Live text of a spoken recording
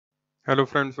Hello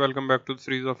friends, welcome back to the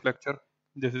series of lecture.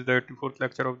 This is the 84th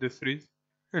lecture of this series.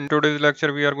 In today's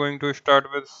lecture we are going to start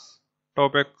with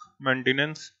topic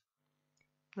maintenance.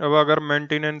 अब अगर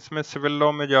maintenance में civil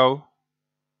law में जाओ,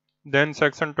 then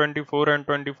section 24 and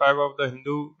 25 of the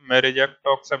Hindu Marriage Act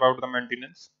talks about the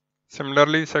maintenance.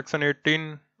 Similarly, section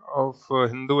 18 of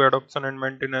Hindu Adoption and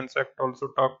Maintenance Act also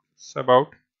talks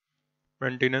about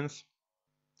maintenance.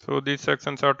 So these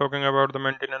sections are talking about the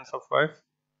maintenance of wife.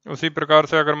 उसी प्रकार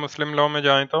से अगर मुस्लिम law में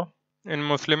जाएं तो in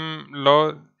Muslim law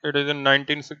it is in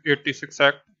 1986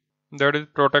 Act, that is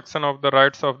protection of the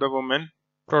rights of the women,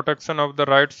 protection of the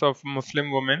rights of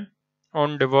Muslim women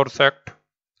on Divorce Act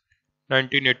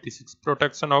 1986,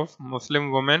 protection of Muslim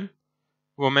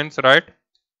women's right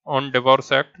on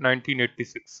Divorce Act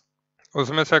 1986.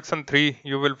 उसमें section 3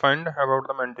 you will find about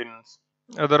the maintenance.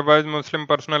 Otherwise Muslim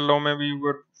personal law में we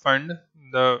would find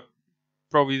the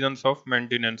provisions of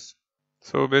maintenance.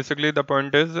 So basically the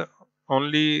point is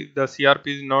only the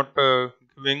CRP is not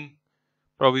giving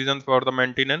provisions for the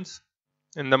maintenance.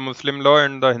 In the Muslim law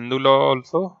and the Hindu law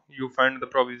also you find the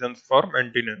provisions for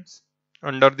maintenance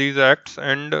under these acts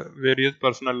and various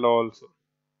personal law also,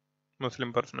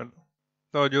 Muslim personal law.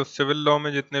 तो जो civil law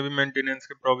में जितने भी maintenance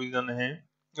के provision हैं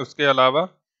उसके अलावा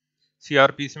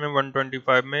CRPC में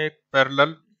 125 में एक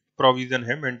पैरेलल प्रोविजन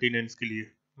है मेंटेनेंस के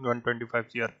लिए 125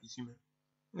 CRPC में.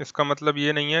 इसका मतलब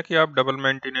ये नहीं है कि आप डबल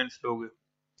मेंटेनेंस लोगे.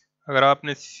 अगर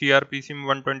आपने CRPC में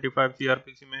 125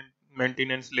 CRPC में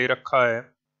मेंटेनेंस ले रखा है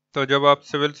तो जब आप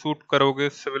सिविल सूट करोगे,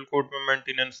 सिविल कोर्ट में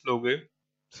मेंटेनेंस लोगे,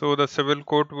 so the civil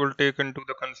court will take into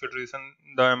the consideration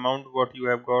the amount what you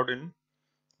have got in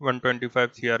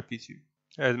 125 CRPC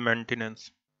as maintenance.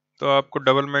 तो आपको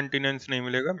डबल मेंटेनेंस नहीं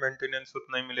मिलेगा, मेंटेनेंस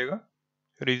उतना ही मिलेगा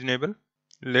रीजनेबल,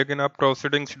 लेकिन आप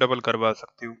प्रोसीडिंग्स डबल करवा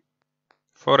सकते हो.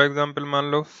 फॉर एग्जाम्पल मान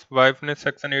लो वाइफ ने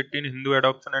section 18 Hindu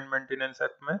adoption and maintenance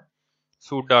act में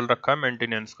सूट डाल रखा है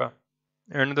मेंटेनेंस का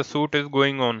and the suit is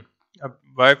going on. अब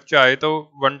वाइफ चाहे तो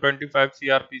 125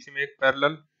 CRPC में एक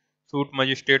पैरेलल सूट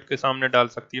मजिस्ट्रेट के सामने डाल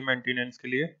सकती है मेंटेनेंस के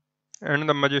लिए एंड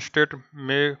द मजिस्ट्रेट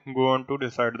में go on to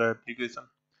decide the application.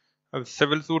 अब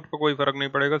सिविल सूट पर कोई फर्क नहीं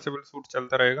पड़ेगा, सिविल सूट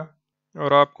चलता रहेगा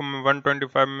और आपको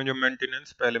 125 में जो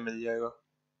मेंटेनेंस पहले मिल जाएगा.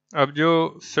 अब जो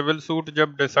सिविल सूट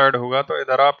जब डिसाइड होगा तो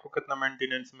इधर आपको कितना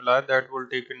मेंटेनेंस मिला है that will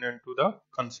take into the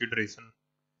consideration.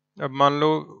 अब मान लो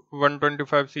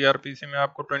 125 CRPC में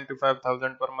आपको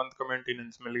 25,000 पर मंथ का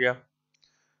मेंटेनेंस मिल गया.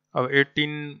 अब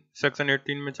सेक्शन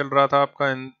 18 में चल रहा था आपका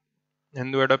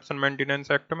हिंदू एडॉप्शन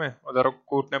मेंटेनेंस एक्ट में, उधर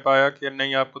कोर्ट ने पाया कि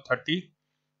नहीं आपको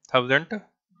 30,000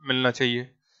 मिलना चाहिए.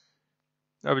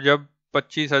 अब जब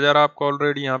 25,000 आपको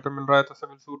ऑलरेडी यहाँ पे मिल रहा है तो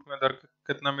सिविल सूट में इधर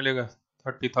कितना मिलेगा,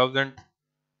 30,000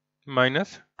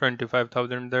 माइनस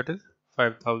 25,000 दैट इज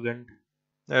 5,000.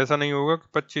 ऐसा नहीं होगा कि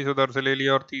 25 उधर से ले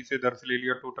लिया और 30 इधर से ले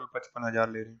लिया, टोटल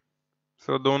 55,000 ले रहे हैं.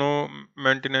 सो दोनों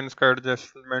मेंटेनेंस का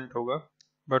एडजस्टमेंट होगा,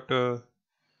 but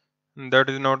that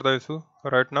is not the issue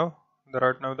right now.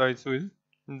 The issue is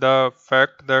the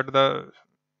fact that the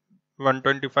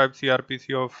 125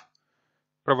 CRPC of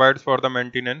provides for the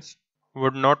maintenance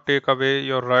would not take away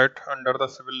your right under the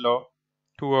civil law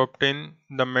to obtain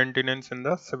the maintenance in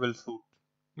the civil suit.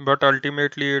 But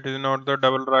ultimately it is not the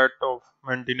double right of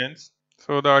maintenance.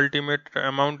 So the ultimate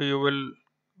amount you will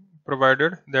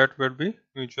provided that will be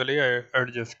mutually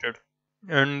adjusted.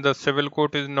 And the civil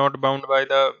court is not bound by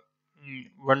the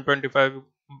 125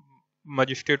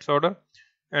 magistrate's order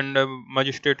and the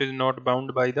magistrate is not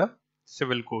bound by the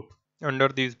civil court under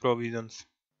these provisions.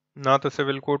 ना तो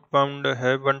civil court bound है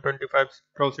 125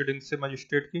 proceedings से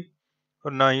magistrate की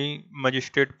और ना ही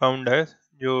magistrate bound है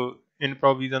जो इन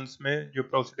provisions में जो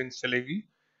प्रोसीडिंग्स चलेगी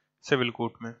सिविल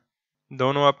कोर्ट में.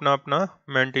 दोनों अपना अपना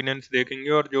मेंटेनेंस देखेंगे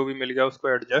और जो भी मिल गया उसको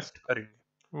एडजस्ट करेंगे.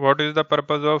 What is the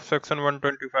purpose of section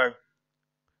 125?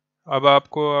 अब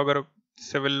आपको अगर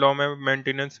सिविल लॉ में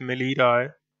मेंटेनेंस मिल ही रहा है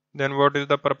then what is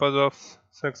the purpose of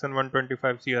section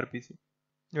 125 CRPC?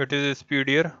 It is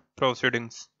speedier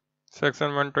proceedings.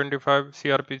 Section 125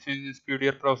 CRPC is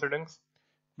speedier proceedings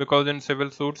because in civil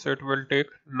suits it will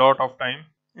take lot of time.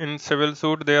 In civil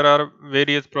suit there are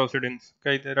various proceedings,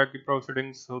 कई तरह की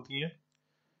proceedings होती हैं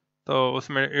तो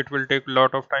उसमें it will take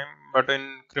lot of time, but in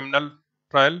criminal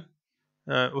trial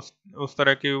उस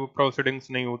तरह की proceedings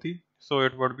नहीं होती, so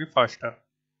it would be faster.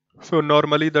 So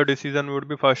normally the decision would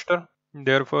be faster,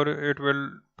 therefore it will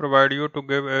provide you to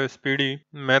give a speedy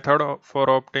method for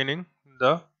obtaining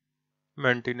the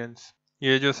maintenance.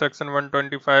 ये जो section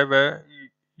 125 है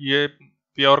ये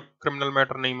pure criminal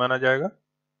matter नहीं माना जाएगा,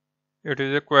 it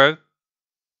is a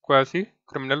quasi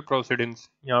criminal proceedings.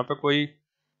 यहाँ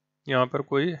पर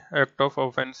कोई एक्ट ऑफ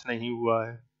ऑफेंस नहीं हुआ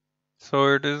है,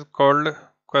 so it is called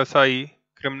quasi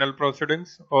criminal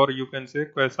proceedings, or you can say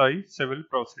quasi civil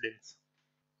proceedings.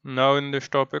 Now in this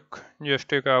topic, just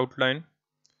take an outline.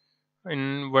 In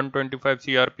 125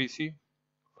 crpc,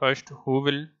 first, who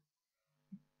will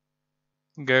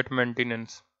get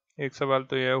maintenance? एक सवाल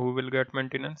तो यह है, who will get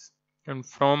maintenance and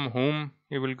from whom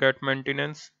he will get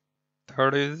maintenance.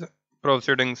 Third is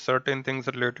proceedings, certain things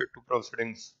related to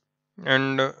proceedings.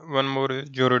 And one more is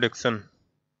jurisdiction.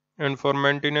 And for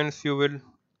maintenance, who will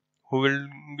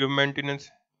give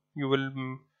maintenance? You will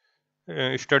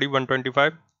study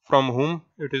 125. From whom?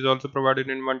 It is also provided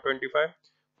in 125.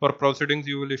 For proceedings,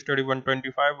 you will study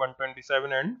 125,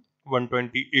 127 and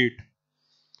 128.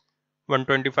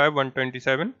 125,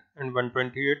 127 and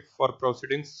 128 for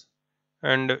proceedings,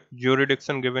 and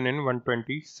jurisdiction given in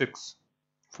 126.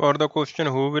 For the question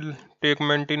who will take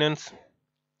maintenance,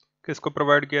 किसको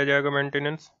provide किया जाएगा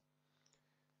maintenance?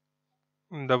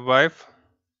 The wife,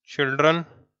 children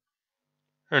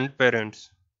and parents.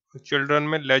 Children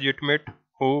में legitimate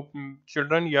हो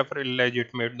children या फिर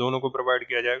illegitimate, दोनों को provide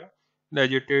किया जाएगा.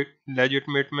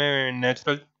 लेजिटमेट में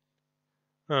नेचुरल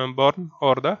बॉर्न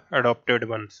और द एडॉप्टेड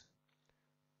वंस,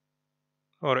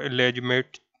 और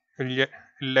इलेजिटमेट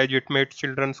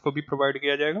चिल्ड्रंस को भी प्रोवाइड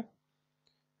किया जाएगा.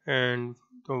 एंड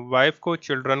तो वाइफ को,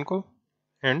 चिल्ड्रन को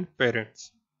and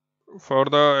parents. For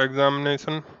the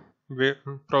examination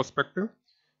prospective,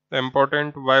 the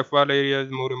important wife वाला एरिया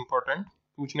इज मोर इम्पोर्टेंट.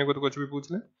 पूछने को तो कुछ भी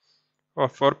पूछ लें, और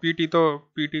फॉर पीटी तो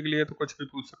पीटी के लिए तो कुछ भी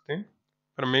पूछ सकते हैं,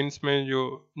 पर मेंस में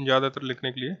जो ज़्यादातर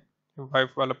लिखने के लिए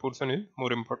वाइफ वाला portion is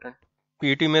more important.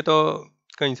 PT में तो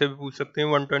कहीं से भी पूछ सकते हैं.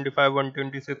 125,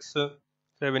 126,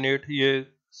 7, 8 ये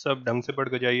सब ढंग से पढ़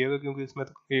के जाइएगा, क्योंकि इसमें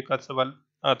तो एक आध सवाल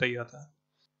आता ही आता है.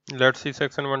 Let's C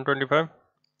section 125.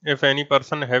 If any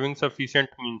person having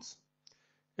sufficient means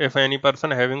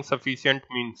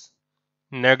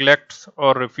neglects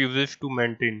or refuses to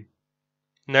maintain.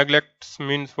 Neglects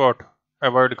means what?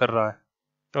 Avoid कर रहा है,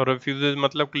 और refuses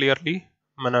मतलब clearly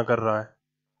मना कर रहा है,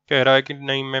 कह रहा है कि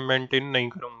नहीं मैं maintain नहीं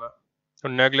करूँगा. तो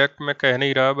neglect में कह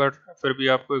नहीं रहा, बट फिर भी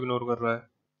आपको ignore कर रहा है.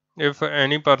 If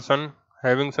any person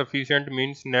having sufficient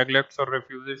means neglects or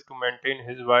refuses to maintain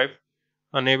his wife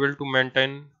unable to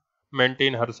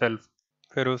maintain herself.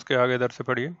 फिर उसके आगे इधर से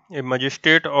पढ़िए. ए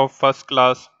magistrate of first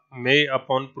class may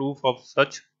upon proof of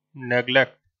such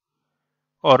neglect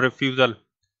और refusal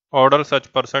order such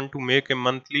person to make a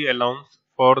monthly allowance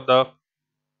for the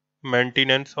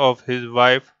maintenance of his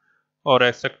wife और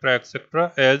etcetera etcetera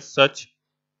as such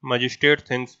magistrate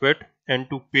thinks fit, and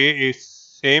to पे ए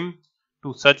same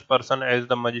to such person as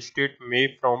the magistrate may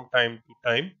from time to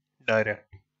time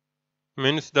direct.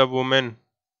 Means the woman,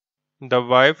 the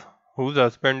wife whose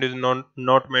husband is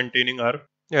not maintaining her,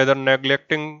 either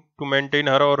neglecting to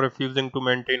maintain her or refusing to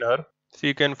maintain her,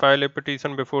 she can file a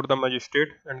petition before the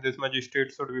magistrate, and this magistrate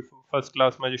should be first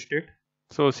class magistrate.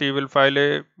 So she will file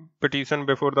a petition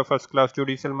before the first class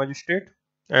judicial magistrate,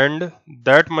 and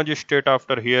that magistrate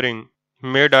after hearing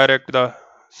may direct the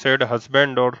said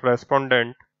husband or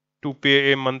respondent to pay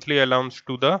a monthly allowance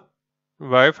to the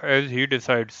wife as he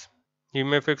decides. He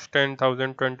may fix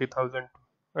 10,000, 20,000,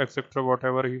 etc.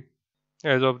 whatever he,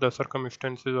 as of the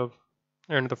circumstances of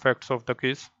and the facts of the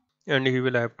case, and he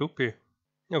will have to pay.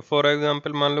 For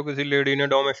example, मान लो किसी lady ने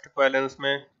domestic violence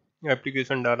में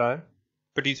application डाला है,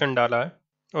 petition डाला है,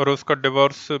 और उसका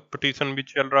डिवोर्स पिटीशन भी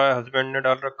चल रहा है, हस्बैंड ने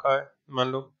डाल रखा है मान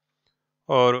लो,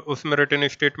 और उसमें रिटन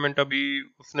स्टेटमेंट अभी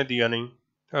उसने दिया नहीं.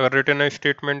 अगर रिटर्न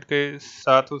स्टेटमेंट के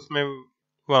साथ उसमें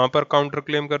वहाँ पर काउंटर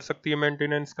क्लेम कर सकती है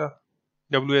मेंटेनेंस का,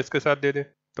 WS के साथ दे दे,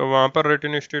 तो वहाँ पर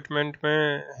रिटर्न स्टेटमेंट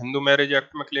में हिंदू मैरिज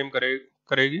एक्ट में क्लेम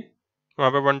करेगी.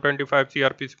 वहाँ पे 125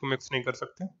 CRPC को मिक्स नहीं कर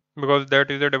सकते, because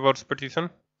that is a divorce petition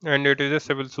and it is a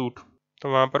civil suit, तो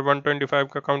वहाँ पर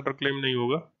 125 का काउंटर क्लेम नहीं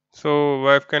होगा. सो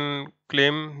wife can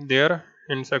claim there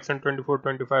in section 24,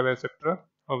 25 etcetera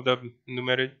of the Hindu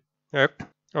marriage act,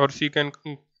 और सी can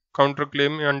counter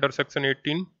claim under section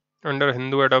 18 under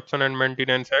Hindu adoption and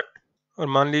maintenance act. और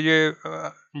मान लीजिए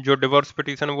जो डिवोर्स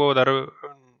पिटीशन वो उधर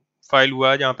फाइल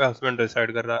हुआ है जहाँ पे हस्बैंड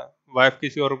रिसाइड कर रहा है, वाइफ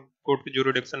किसी और कोर्ट की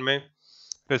जुरिडिक्शन में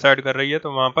रिसाइड कर रही है,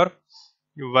 तो वहाँ पर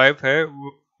जो वाइफ है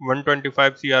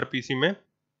 125 CRPC में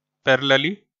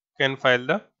parallelly can file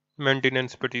the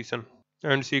maintenance petition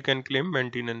and C can claim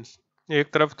maintenance.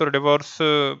 एक तरफ तो डिवोर्स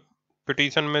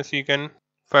पिटीशन में सी can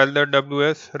file the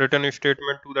WS written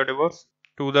statement to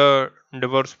the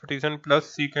divorce petition, plus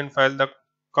C can file the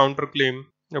counter claim.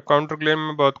 जब counter claim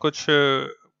में बहुत कुछ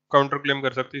counter claim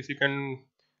कर सकती है. सी can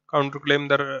counter claim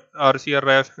the RCR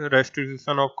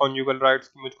restriction of conjugal rights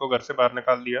की मुझको घर से बाहर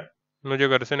निकाल दिया, मुझे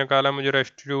घर से निकाला, मुझे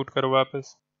रेस्टिट्यूट करो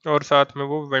वापस, और साथ में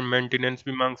वो मेंटेनेंस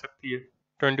भी मांग सकती है.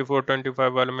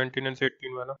 24-25 वाला मेंटेनेंस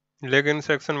 18 वाला। लेकिन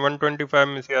सेक्शन 125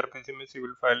 में CRPC में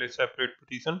civil file A separate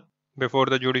petition before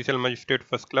the judicial magistrate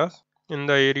first class in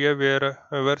the area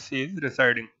wherever she is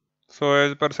residing. So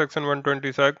as per section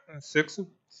 126,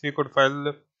 she could file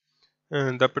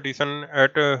the petition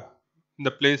at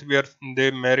the place where they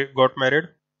got married,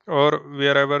 or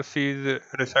wherever she is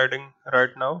residing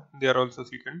right now, there also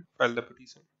she can file the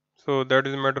petition. So that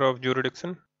is a matter of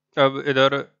jurisdiction. अब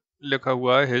इधर लिखा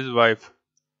हुआ है his wife,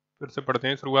 फिर से पढ़ते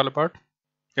हैं शुरू वाला part.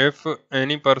 If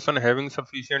any person having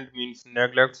sufficient means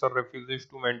neglects or refuses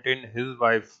to maintain his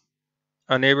wife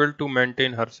unable to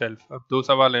maintain herself। अब दो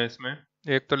सवाल हैं इसमें,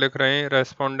 एक तो लिख रहे हैं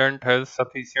respondent has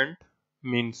sufficient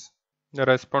means, the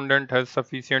respondent has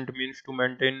sufficient means to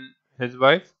maintain his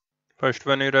wife. First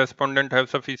one is respondent have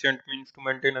sufficient means to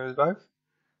maintain his wife,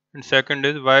 and second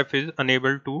is wife is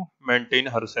unable to maintain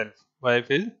herself,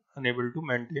 wife is unable to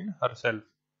maintain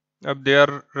herself. अब they are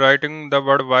writing the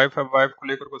word wife, अब wife को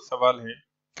लेकर कुछ सवाल हैं।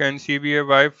 Can she be a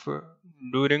wife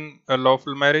during a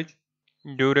lawful marriage,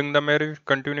 during the marriage,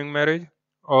 continuing marriage,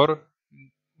 or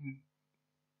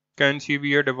can she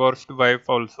be a divorced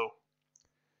wife also?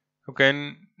 So can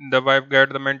the wife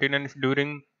get the maintenance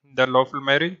during the lawful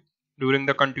marriage, during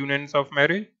the continuance of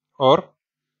marriage, or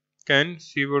can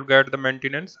she would get the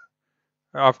maintenance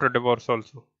after divorce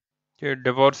also? कि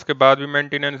divorce के बाद भी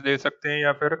maintenance दे सकते हैं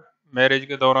या फिर marriage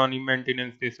के दौरान ही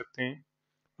मेंटेनेंस दे सकते हैं।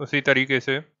 उसी तरीके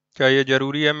से क्या ये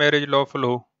जरूरी है मैरिज लॉफुल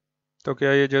हो, तो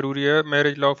क्या ये जरूरी है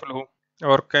मैरिज लॉफुल हो,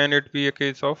 और can it be A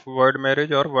case of word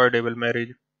marriage और वर्डेबल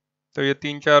मैरिज। तो ये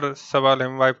तीन चार सवाल हैं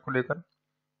वाइफ को लेकर।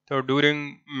 तो ड्यूरिंग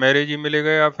मैरिज ही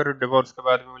मिलेगा या फिर डिवोर्स के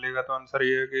बाद भी मिलेगा, तो आंसर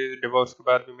ये है कि डिवोर्स के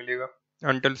बाद भी मिलेगा।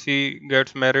 until she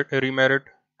gets married remarried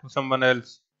to someone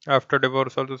else after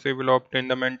divorce also she will obtain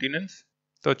the maintenance।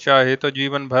 तो चाहे तो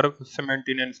जीवन भर उससे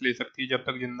मेंटेनेंस ले सकती है जब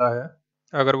तक जिंदा है,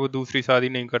 अगर वो दूसरी शादी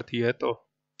नहीं करती है तो।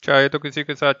 चाहे तो किसी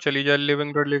के साथ चली जाए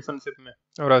लिविंग रिलेशनशिप में,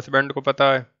 और हस्बैंड को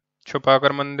पता है,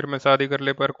 छुपाकर मंदिर में शादी कर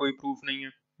ले पर कोई प्रूफ नहीं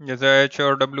है। जैसे एच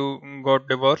और डब्ल्यू गॉट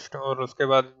डिवोर्स्ड और उसके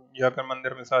बाद जाकर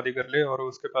मंदिर में शादी कर ले और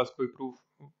उसके पास कोई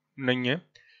प्रूफ नहीं है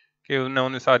कि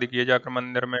उन्होंने शादी की है, जाकर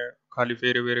मंदिर में खाली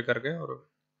फेरे वेरे करके और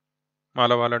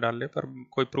माला वाला डाल ले, पर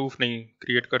कोई प्रूफ नहीं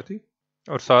क्रिएट करती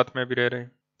और साथ में भी रह रहे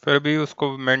हैं, फिर भी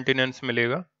उसको मेंटेनेंस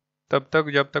मिलेगा तब तक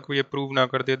जब तक ये प्रूव ना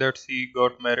कर दे that she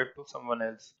got married to someone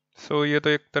else. सो ये तो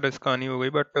एक तरह से कहानी हो गई,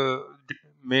 but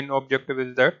main objective is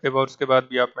that divorce के बाद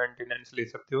भी आप मेंटेनेंस ले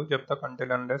सकते हो जब तक until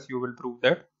unless you will prove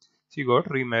that she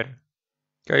got remarried.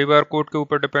 कई बार कोर्ट के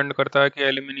ऊपर डिपेंड करता है कि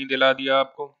एलिमनी दिला दिया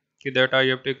आपको कि that I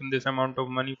have taken this amount of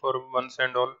money for once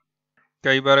and all.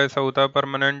 कई बार ऐसा होता है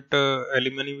परमानेंट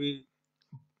एलिमनी भी,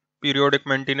 पीरियोडिक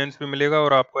मेंटेनेंस भी मिलेगा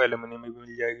और आपको एलिमनी भी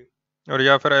मिल जाएगी, और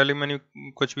या फिर एलिमनी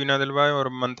कुछ भी ना दिलवाए और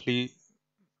मंथली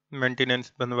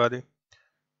मेंटेनेंस बनवा दे।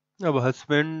 अब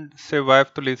हस्बैंड से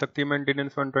वाइफ तो ले सकती है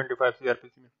मेंटेनेंस 125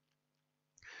 CRPC में।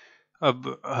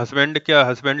 अब हस्बैंड क्या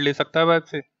हस्बैंड ले सकता है वाइफ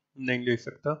से? नहीं ले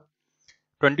सकता।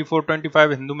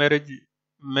 24-25 हिंदू मैरिज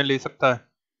में ले सकता है,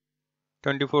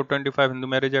 24-25 हिंदू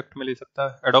मैरिज एक्ट में ले सकता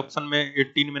है। एडॉप्शन में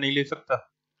 18 में नहीं ले सकता,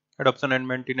 एडॉप्शन एंड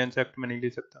मेंटेनेंस एक्ट में नहीं ले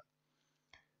सकता,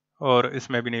 और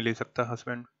इसमें भी नहीं ले सकता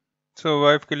हस्बैंड। सो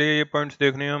वाइफ के लिए ये पॉइंट्स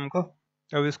देखने हैं हमको।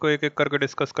 अब इसको एक एक करके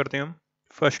डिस्कस करते हैं हम।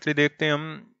 फर्स्टली देखते हैं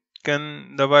हम,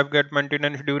 can the wife gate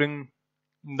maintenance during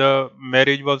the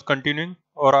marriage was continuing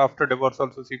और after divorce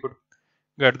also she could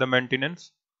get the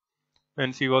maintenance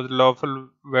when she was lawful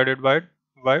वेडेड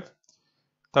wife.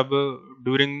 तब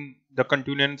during the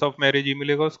continuance of marriage ही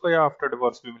मिलेगा उसको या आफ्टर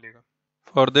डिवोर्स भी मिलेगा।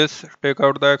 For this take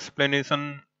out the explanation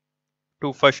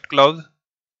to first clause,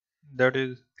 that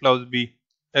is clause B,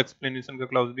 explanation का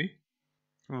clause B.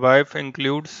 Wife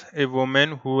includes a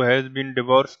woman who has been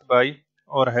divorced bye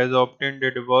और has obtained A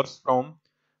divorce from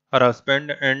her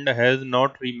husband and has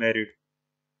not remarried.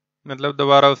 मतलब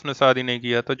दोबारा उसने शादी नहीं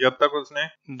किया, तो जब तक उसने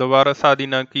दोबारा शादी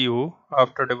ना की हो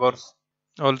after divorce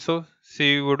also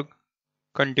she would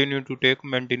continue to take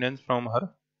maintenance from her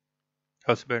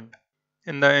husband.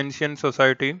 In the ancient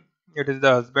society, it is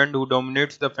the husband who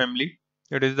dominates the family.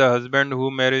 It is the husband who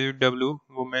marries W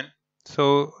woman. So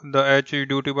the H is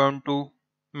duty bound to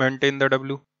maintain the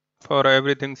W for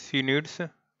everything she needs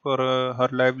for her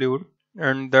livelihood,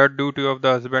 and that duty of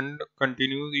the husband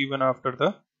continues even after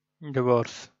the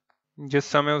divorce.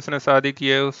 जिस समय उसने शादी की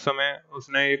है उस समय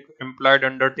उसने एक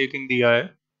implied undertaking दिया है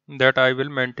that I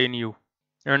will maintain you.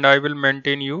 And I will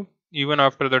maintain you even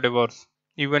after the divorce.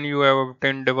 Even you have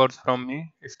obtained divorce from me,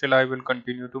 still I will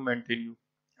continue to maintain you.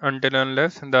 Until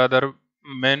unless the other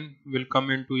man will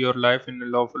come into your life in a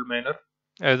lawful manner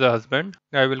as a husband,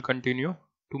 I will continue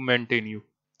to maintain you.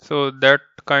 So that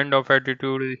kind of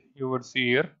attitude you would see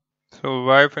here. So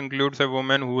wife includes a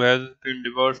woman who has been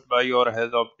divorced by or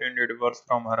has obtained a divorce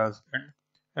from her husband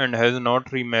and has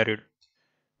not remarried.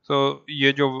 So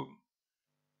ये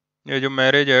जो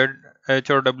marriage है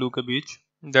H और W के बीच,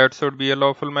 that should be a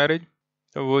lawful marriage.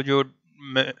 तो वो जो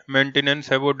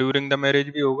maintenance है वो ड्यूरिंग द मैरिज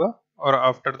भी होगा और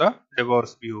आफ्टर द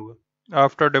डिवोर्स भी होगा।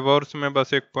 आफ्टर डिवोर्स में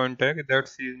बस एक पॉइंट है कि that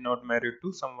she is not married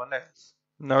to someone else.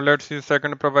 Now let's see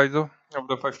second proviso of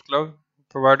the first clause,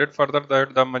 provided further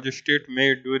that the magistrate may,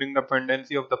 during the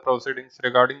pendency of the proceedings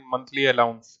regarding monthly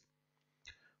allowance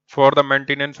for the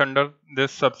maintenance under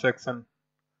this subsection,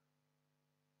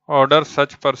 order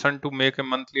such person to make a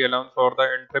monthly allowance for the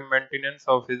interim maintenance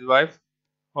of his wife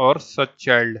or such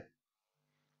child,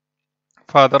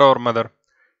 father or mother,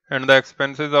 and the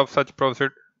expenses of such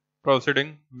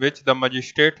proceeding which the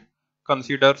magistrate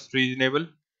considers reasonable,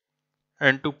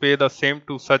 and to pay the same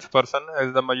to such person as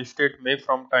the magistrate may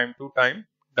from time to time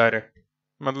direct।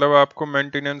 मतलब आपको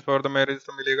maintenance for the marriage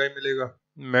तो मिलेगा ही मिलेगा,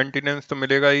 maintenance तो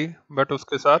मिलेगा ही, but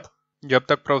उसके साथ जब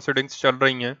तक प्रोसीडिंग्स चल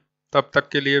रही हैं तब तक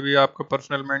के लिए भी आपको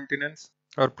पर्सनल मेंटेनेंस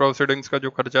और प्रोसीडिंग्स का जो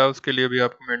खर्चा है उसके लिए भी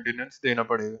आपको मेंटेनेंस देना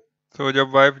पड़ेगा। तो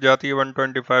जब वाइफ जाती है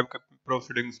 125 के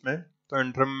प्रोसीडिंग्स में तो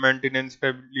इंटरम मेंटेनेंस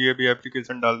के लिए भी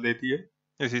एप्लीकेशन डाल देती है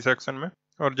इसी सेक्शन में,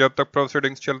 और जब तक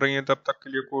प्रोसीडिंग्स चल रही हैं तब तक के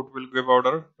लिए court will give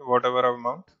order what ever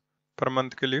amount per month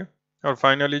के लिए, और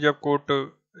फाइनली जब कोर्ट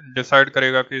डिसाइड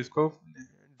करेगा कि इसको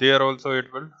there also it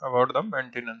will about the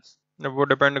maintenance. अब वो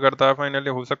डिपेंड करता है, फाइनली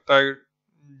हो सकता है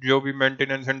जो भी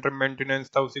मेंटेनेंस इंटरम मेंटेनेंस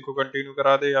था उसी को कंटिन्यू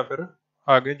करा दे या फिर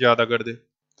आगे ज़्यादा कर दे।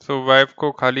 सो वाइफ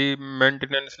को खाली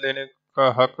मेंटेनेंस लेने का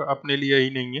हक अपने लिए ही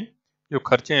नहीं है, जो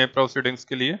खर्चे हैं प्रोसीडिंग्स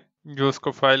के लिए जो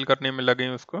उसको फाइल करने में लगे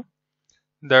हैं उसको,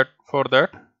 that for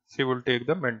that she will take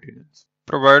the maintenance।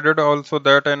 Provided also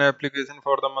that an application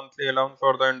for the monthly allowance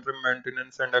for the interim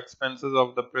maintenance and expenses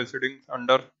of the proceedings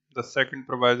under the second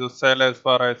proviso shall as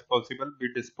far as possible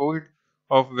be disposed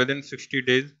of within 60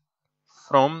 days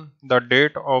from the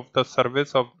date of the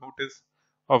service of notice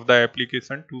of the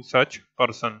application to such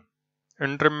person।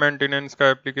 interim maintenance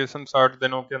का application 60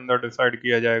 दिनों के अंदर decide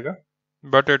किया जाएगा,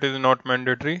 but it is not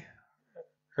mandatory।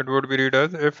 It would be read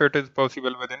as if it is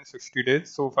possible within 60 days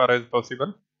so far as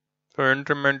possible। So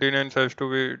interim maintenance has to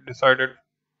be decided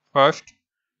first,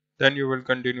 then you will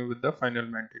continue with the final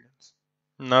maintenance।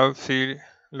 Now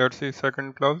let's see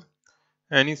second clause।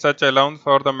 Any such allowance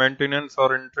for the maintenance or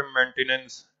interim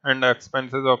maintenance and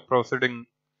expenses of proceeding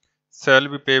shall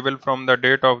be payable from the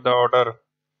date of the order,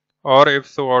 or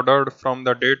if so ordered from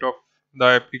the date of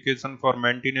the application for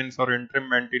maintenance or interim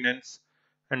maintenance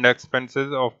and expenses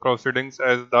of proceedings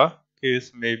as the case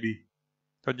may be।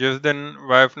 तो जिस दिन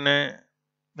wife ने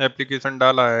application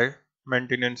डाला है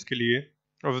maintenance के लिए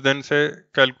उस दिन से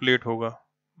कैलकुलेट होगा।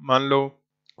 मान लो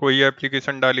कोई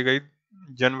एप्लीकेशन डाली गई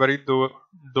जनवरी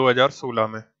 2016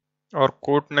 में और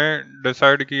कोर्ट ने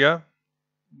डिसाइड किया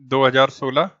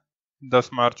 2016 10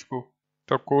 मार्च को,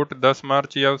 तो कोर्ट 10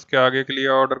 मार्च या उसके आगे के लिए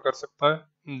ऑर्डर कर सकता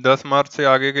है, 10 मार्च से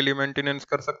आगे के लिए मेंटेनेंस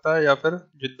कर सकता है, या फिर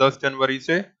 10 जनवरी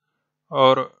से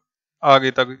और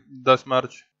आगे तक 10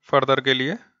 मार्च फर्दर के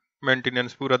लिए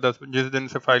मेंटेनेंस पूरा 10 जिस दिन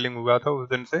से फाइलिंग हुआ था उस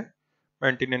दिन से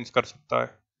मेंटेनेंस कर सकता है।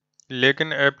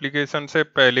 लेकिन एप्लीकेशन से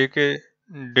पहले के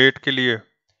डेट के लिए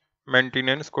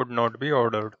maintenance could not be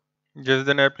ordered. जिस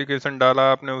दिन एप्लीकेशन डाला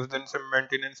आपने उस दिन से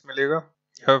मेंटेनेंस मिलेगा,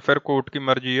 या फिर कोर्ट की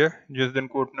मर्जी है जिस दिन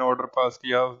कोर्ट ने ऑर्डर पास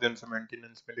किया उस दिन से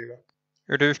मेंटेनेंस मिलेगा।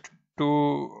 It is to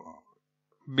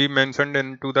be mentioned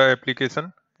into the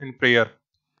application in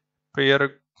prayer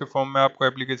के फॉर्म में आपको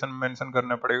एप्लीकेशन में मेंशन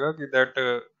करना पड़ेगा कि that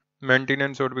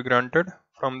maintenance would be granted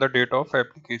from the date of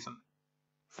application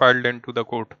filed into the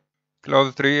court।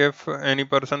 Clause 3, if any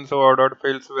person so ordered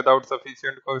fails without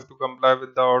sufficient cause to comply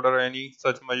with the order, any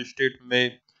such magistrate may,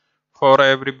 for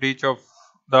every breach of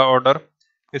the order,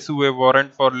 issue a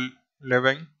warrant for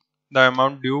levying the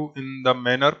amount due in the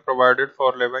manner provided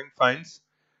for levying fines,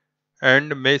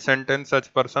 and may sentence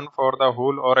such person for the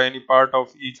whole or any part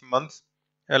of each month's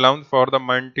allowance for the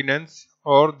maintenance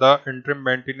or the interim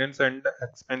maintenance and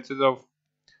expenses of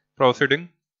proceeding,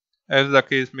 as the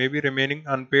case may be, remaining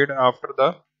unpaid after the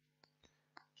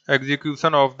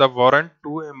execution of the warrant,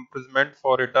 to imprisonment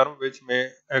for a term which may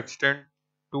extend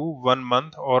to 1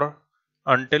 month or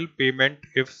until payment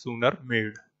if sooner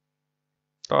made।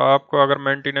 तो आपको अगर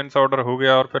maintenance order हो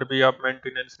गया और फिर भी आप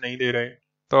maintenance नहीं दे रहे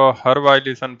तो हर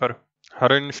वायलेशन पर,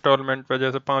 हर इंस्टॉलमेंट पर,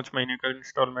 जैसे 5 महीने का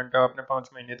इंस्टॉलमेंट है आपने 5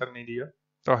 महीने तक नहीं दिया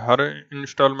तो हर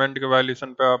इंस्टॉलमेंट के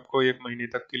वायलेशन पे आपको 1 महीने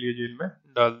तक के लिए जेल में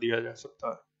डाल दिया जा सकता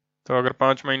है। तो अगर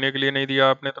 5 महीने के लिए नहीं दिया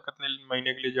आपने तो कितने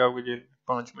महीने के लिए जाओगे जेल में?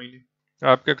 5 महीने।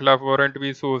 आपके खिलाफ वारंट भी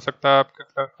इशू हो सकता है,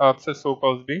 आपसे सो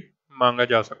कॉज भी मांगा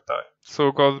जा सकता है।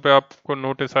 सो कॉज पे आपको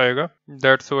नोटिस आएगा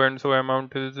that so and so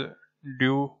amount is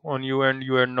due on you and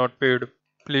you had not paid.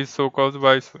 Please show cause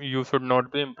why you should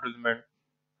not be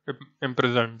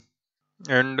imprisoned.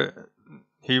 And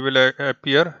he will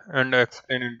appear and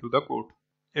explain into the court.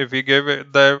 If he gave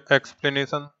the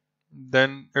explanation,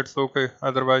 then it's okay.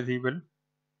 Otherwise, will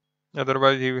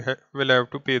have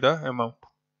to pay the amount.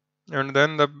 And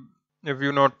then if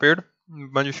you not paid,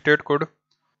 magistrate could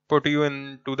put you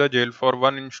into the jail for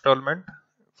one installment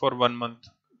for 1 month,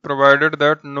 provided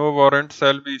that no warrant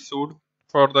shall be issued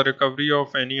for the recovery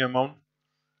of any amount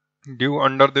due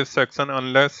under this section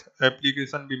unless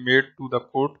application be made to the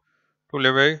court to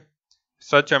levy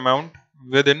such amount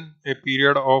within a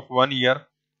period of 1 year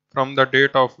from the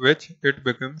date of which it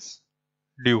becomes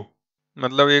due.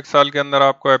 मतलब 1 साल के अंदर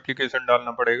आपको application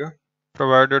डालना पड़ेगा.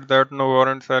 Provided that no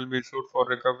warrant shall be issued for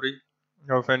recovery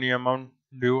of any amount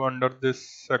due under this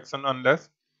section unless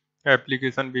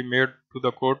application be made to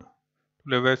the court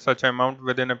to levy such amount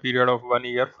within a period of 1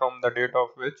 year from the date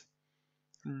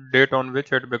on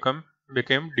which it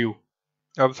became due.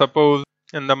 अब suppose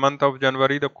in the month of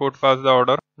January the court passed the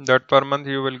order that per month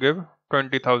you will give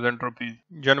 20,000 rupees.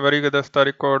 जनवरी के 10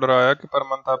 तारीख को order आया कि per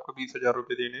month आपको 20,000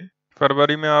 रुपये देने.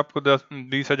 फरवरी में आपको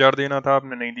 20,000 देना था,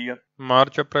 आपने नहीं दिया.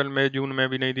 मार्च अप्रैल मई जून में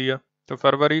भी नहीं दिया. तो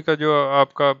फरवरी का जो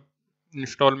आपका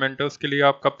इंस्टॉलमेंट है उसके लिए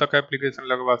आप कब तक एप्लीकेशन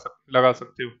लगा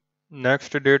सकते हो?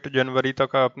 नेक्स्ट डेट जनवरी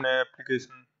तक आपने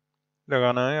एप्लीकेशन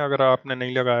लगाना है. अगर आपने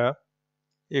नहीं लगाया,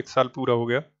 1 साल पूरा हो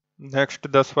गया. नेक्स्ट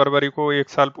 10 फरवरी को 1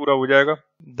 साल पूरा हो जाएगा.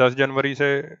 10 जनवरी से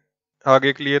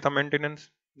आगे के लिए था मेंटेनेंस,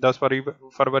 10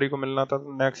 फरवरी को मिलना था.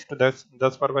 नेक्स्ट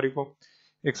 10 फरवरी को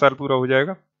 1 साल पूरा हो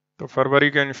जाएगा. तो फरवरी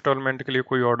के इंस्टॉलमेंट के लिए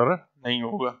कोई ऑर्डर नहीं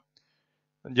होगा.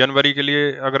 जनवरी के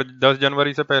लिए अगर 10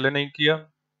 जनवरी से पहले नहीं किया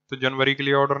तो जनवरी के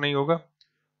लिए ऑर्डर नहीं होगा,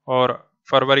 और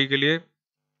फरवरी के लिए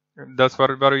 10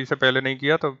 फरवरी से पहले नहीं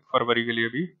किया तो फरवरी के लिए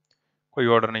भी कोई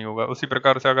ऑर्डर नहीं होगा. उसी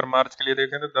प्रकार से अगर मार्च के लिए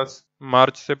देखें तो 10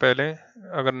 मार्च से पहले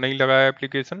अगर नहीं लगाया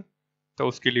एप्लीकेशन तो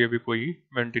उसके लिए भी कोई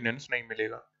मेंटेनेंस नहीं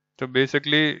मिलेगा. तो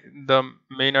basically the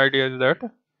main idea is that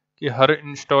कि हर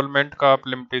इंस्टॉलमेंट का आप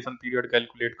लिमिटेशन पीरियड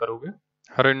कैलकुलेट करोगे.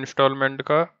 हर इंस्टॉलमेंट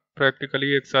का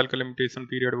प्रैक्टिकली 1 साल का लिमिटेशन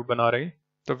पीरियड वो बना रहे,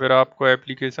 तो फिर आपको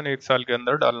एप्लीकेशन 1 साल के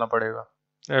अंदर डालना पड़ेगा.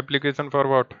 Application for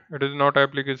what? It is not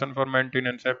application for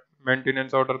maintenance.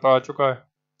 Maintenance order तो आ चुका है.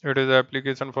 It is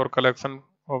application for collection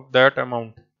of that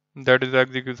amount, that is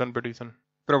execution petition.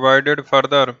 Provided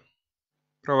further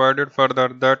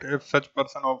that if such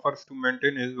person offers to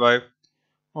maintain his wife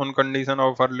on condition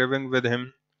of her living with him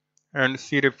and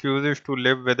she refuses to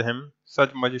live with him,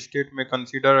 such magistrate may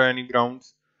consider any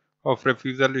grounds of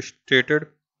refusal stated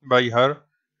by her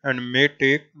and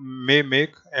may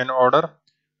make an order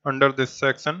under this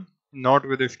section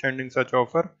notwithstanding such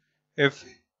offer if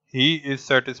he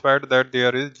is satisfied that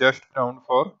there is just ground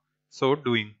for so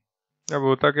doing. अब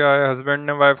होता क्या है, husband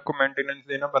ने wife को maintenance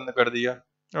देना बंद कर दिया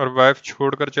और वाइफ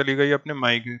छोड़कर चली गई अपने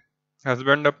मायके.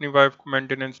 हस्बैंड अपनी वाइफ को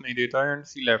मेंटेनेंस नहीं देता and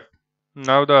she left.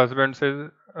 Now the husband says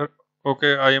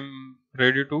okay I am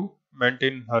ready to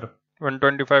maintain हर.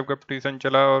 125 का पिटीशन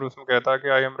चला और उसमें कहता है कि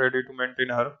I am ready to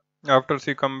maintain her after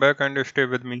she come back and stay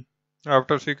with me.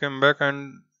 After she come back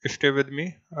and stay with me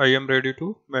I am ready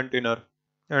to maintain her.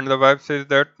 And the wife says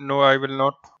that no I will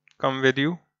not come with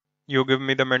you, you give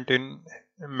me the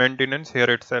maintenance here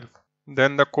itself.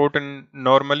 Then the court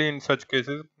normally in such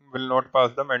cases will not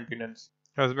pass the maintenance.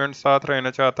 Husband साथ रहना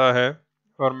चाहता है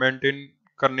और maintain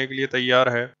करने के लिए तैयार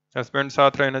है. हस्बैंड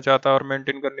साथ रहना चाहता है और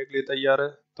मेंटेन करने के लिए तैयार है,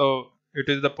 तो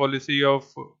it is the policy of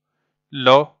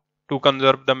law to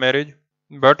conserve the marriage.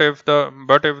 But if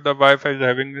the wife is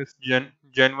having this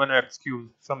genuine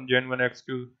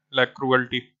excuse like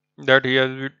cruelty, that he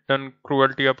has done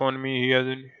cruelty upon me, he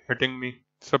has been hitting me.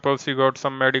 Suppose she got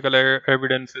some medical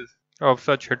evidences of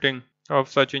such hitting,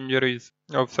 of such injuries,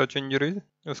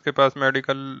 उसके पास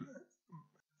medical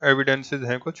evidences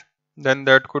हैं कुछ, then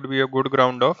that could be a good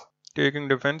ground of taking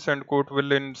defense, and court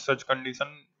will in such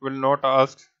condition will not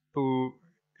ask to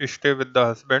stay with the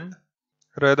husband.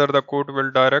 Rather the court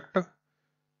will direct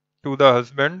to the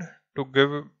husband to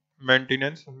give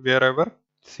maintenance wherever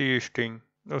she is staying.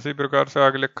 उसी प्रकार से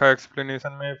आगे लिखा है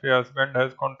explanation में, if a husband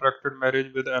has contracted marriage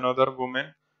with another woman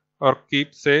or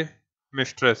keeps a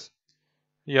mistress,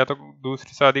 या तो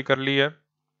दूसरी शादी कर ली है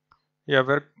या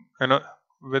फिर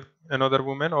with another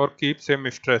woman or keeps a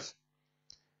mistress,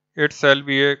 it shall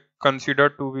be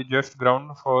considered to be just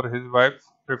ground for his wife's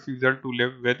refusal to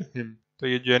live with him. तो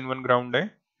ये genuine ground है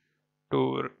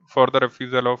for the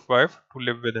refusal of wife to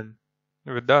live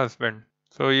with the husband.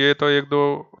 So ये तो 1-2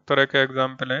 तरह के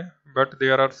example हैं, but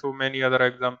there are so many other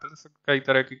examples. कई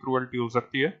तरह की क्रूअल्टी हो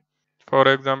सकती है. For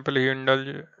example he indulge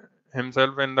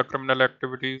himself in the criminal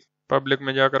activities. Public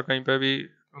में जाकर कहीं पे भी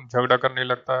झगड़ा करने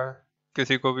लगता है,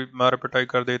 किसी को भी मार पिटाई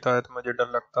कर देता है तो मुझे डर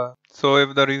लगता है. So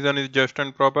if the reason is just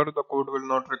and proper, the court will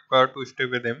not require to stay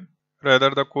with him. Rather,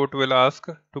 the court will ask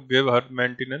to give her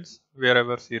maintenance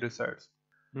wherever she resides.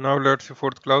 Now let's see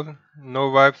fourth clause. No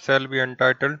wife shall be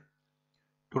entitled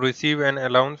to receive an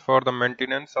allowance for the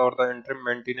maintenance or the interim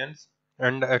maintenance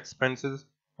and expenses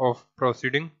of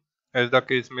proceeding, as the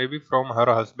case may be, from her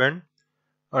husband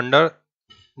under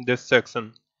this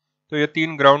section. तो ये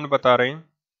 3 ground बता रहे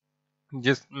हैं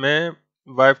जिसमें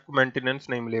wife को maintenance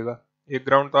नहीं मिलेगा. एक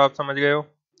ग्राउंड तो आप समझ गए हो,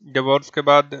 डिवोर्स के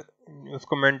बाद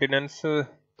उसको मेंटेनेंस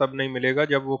तब नहीं मिलेगा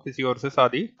जब वो किसी और से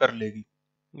शादी कर लेगी.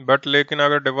 बट लेकिन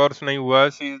अगर डिवोर्स नहीं हुआ,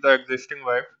 she is the existing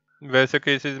wife, वैसे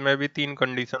केसेस में भी 3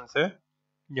 कंडीशन है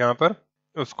यहाँ पर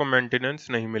उसको मेंटेनेंस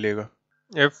नहीं मिलेगा.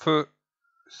 If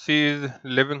she is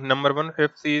living, number 1,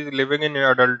 if she is living in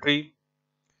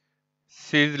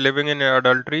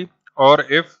adultery, or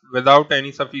if without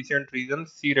any sufficient reason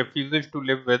she refuses to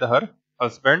live with her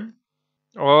husband,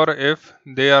 or if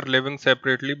they are living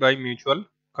separately by mutual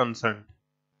consent.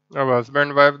 अब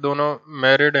husband wife दोनों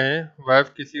married हैं,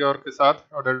 wife किसी और के साथ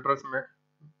adulterous में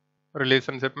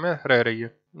relationship में रह रही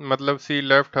है, मतलब सी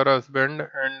left her husband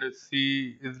and C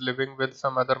is living with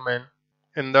some other man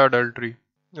in the adultery.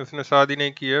 उसने शादी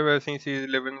नहीं की है, वैसे ही सी is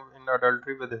living in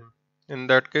adultery with him. In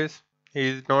that case he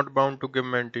is not bound to give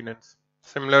maintenance.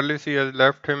 Similarly, she has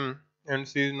left him and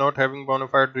she is not having bona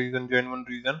fide reason, genuine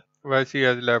reason why she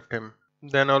has left him.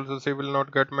 Then also she will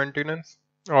not get maintenance.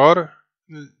 Or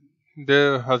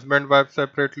the husband wife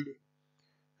separately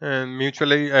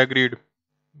mutually agreed.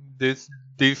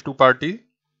 These two parties,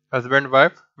 husband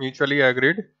wife, mutually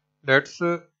agreed. Let's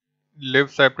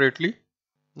live separately.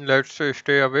 Let's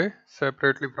stay away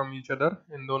separately from each other.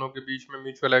 इन दोनों के बीच में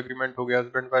mutual agreement हो गया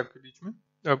husband wife के बीच में.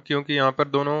 अब क्योंकि यहाँ पर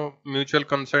दोनों म्यूचुअल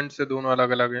कंसेंट से दोनों अलग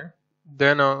अलग हैं,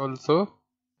 then also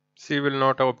see will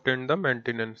not obtain the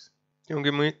maintenance.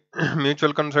 क्योंकि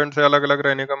म्यूचुअल कंसेंट से अलग अलग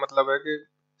रहने का मतलब है कि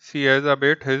सी has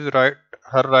abate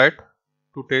her right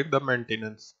to take the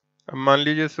maintenance. अब मान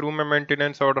लीजिए शुरू में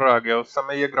मेंटेनेंस ऑर्डर आ गया, उस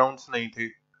समय ये ग्राउंड्स नहीं थे,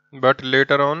 but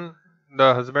later on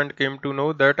the husband came to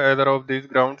know that either of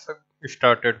these grounds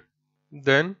started,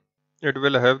 then it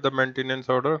will have the maintenance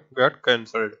order get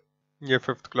cancelled. ये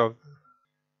fifth clause.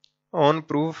 On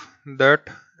proof that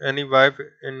any wife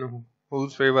in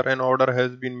whose favor an order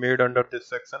has been made under this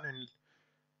section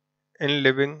is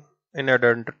living in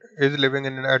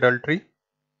adultery,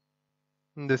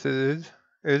 this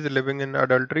is living in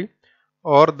adultery,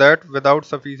 or that without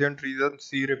sufficient reason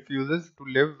she refuses to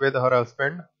live with her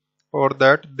husband, or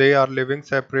that they are living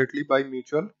separately by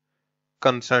mutual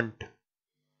consent,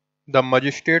 the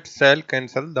magistrate shall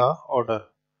cancel the order.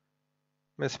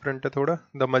 Misprint है थोड़ा.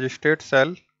 The magistrate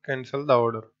shall cancel the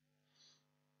order.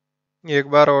 एक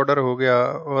बार order हो गया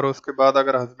और उसके बाद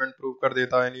अगर husband prove कर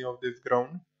देता एनी ऑफ दिस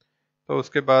ग्राउंड, तो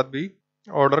उसके बाद भी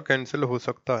ऑर्डर कैंसिल हो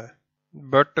सकता है.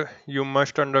 But you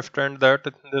must understand that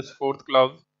this fourth clause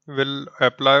will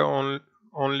apply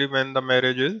only when the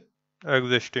marriage is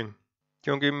existing.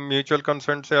 क्योंकि म्यूचुअल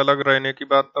कंसेंट से अलग रहने की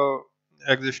बात तो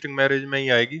एग्जिस्टिंग मैरिज में ही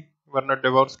आएगी, वरना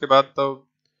डिवोर्स के बाद तो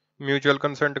म्यूचुअल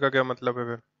कंसेंट का क्या मतलब है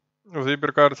फिर. उसी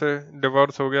प्रकार से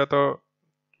डिवोर्स हो गया तो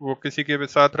वो किसी के भी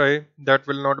साथ रहे, that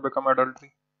will not become adultery,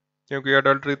 क्योंकि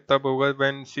अडल्ट्री तब होगा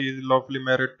when she is lawfully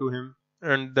married to him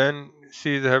and then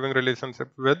she is having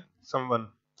relationship with someone.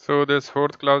 So this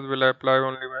fourth clause will apply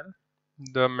only when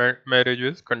the marriage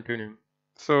is continuing.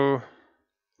 So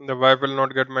the wife will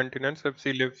not gate maintenance if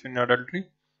she lives in adultery,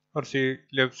 और she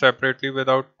lives separately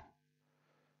without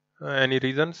any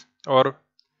reasons, or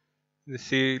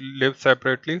she lives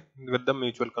separately with the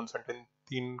mutual consent in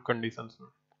 3 conditions.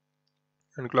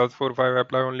 And clause 4, 5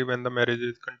 apply only when the marriage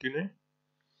is continuing.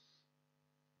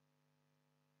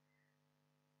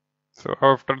 So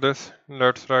after this,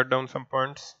 let's write down some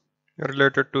points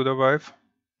related to the wife.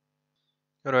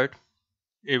 Right,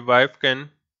 a wife can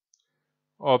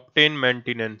obtain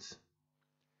maintenance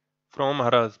from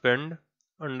her husband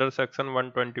under section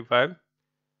 125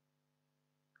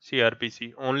 crpc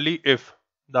only if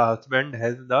the husband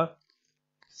has the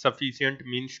sufficient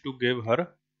means to give her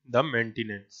the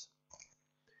maintenance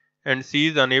and she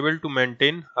is unable to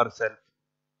maintain herself.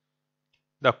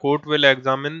 The court will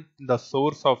examine the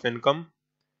source of income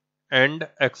and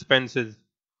expenses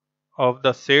of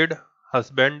the said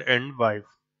husband and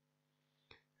wife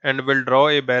and will draw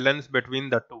a balance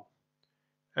between the two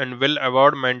and will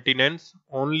award maintenance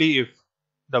only if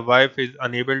the wife is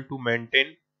unable to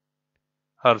maintain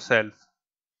herself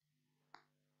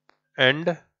and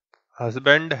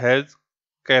husband has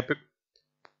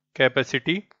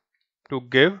capacity to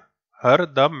give her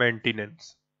the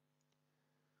maintenance.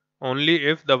 Only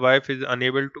if the wife is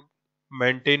unable to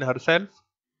maintain herself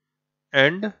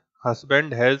and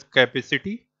husband has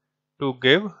capacity to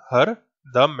give her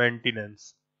the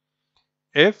maintenance.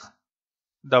 If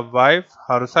the wife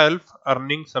herself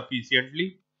earning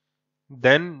sufficiently,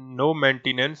 then no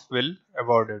maintenance will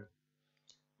awarded.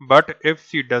 But if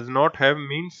she does not have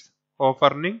means of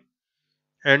earning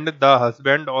and the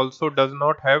husband also does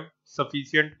not have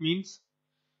sufficient means,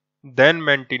 then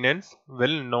maintenance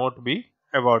will not be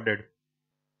awarded.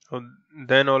 So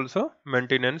then also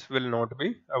maintenance will not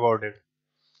be awarded.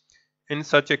 In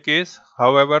such a case,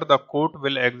 however, the court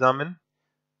will examine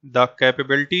the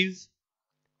capabilities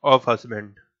of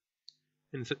husband.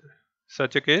 In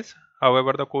such a case,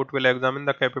 however, the court will examine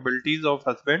the capabilities of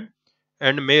husband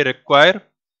and may require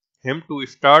him to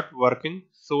start working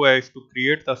so as to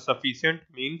create the sufficient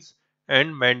means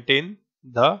and maintain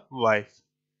the wife.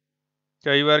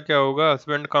 कई बार क्या होगा,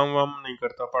 husband काम वाम नहीं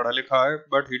करता, पढ़ा लिखा है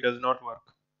but he does not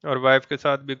work, और वाइफ के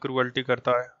साथ भी क्रूअल्टी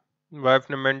करता है. वाइफ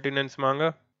ने मेंटेनेंस मांगा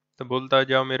तो बोलता है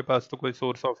जाओ, मेरे पास तो कोई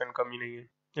सोर्स ऑफ इनकम ही नहीं है.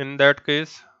 In that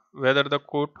case, whether the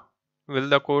court will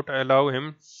the court allow him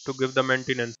to give the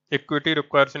maintenance? Equity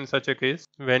requires in such a case,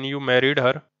 when you married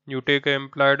her, you take a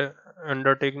implied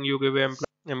undertaking, you give a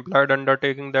implied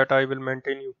undertaking that I will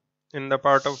maintain you. In the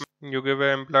part of you give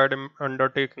a implied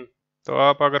undertaking. तो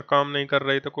आप अगर काम नहीं कर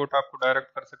रहे तो court आपको direct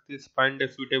कर सकती है, find a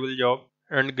suitable job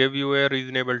and give U A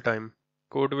reasonable time.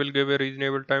 Court will give a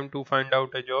reasonable time to find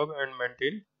out A job and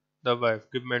maintain the wife,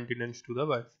 give maintenance to the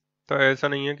wife. तो ऐसा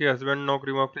नहीं है कि husband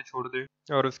नौकरी वोकरी छोड़ दे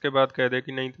और उसके बाद कह दे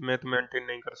कि नहीं मैं तो मेंटेन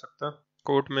नहीं कर सकता.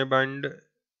 कोर्ट में bind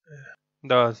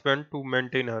the husband to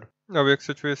maintain हर. अब एक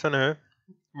सिचुएशन है,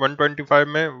 125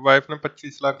 में वाइफ ने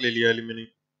 25 लाख ले लिया एलिमिनी.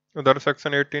 उधर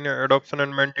section 18 adoption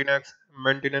and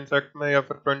maintenance act में या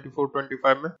फिर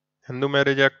 24-25 में हिंदू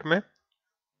मैरिज एक्ट में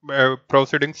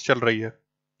प्रोसीडिंग्स चल रही है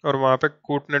और वहां पे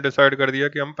कोर्ट ने डिसाइड कर दिया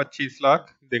कि हम 25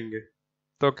 लाख देंगे.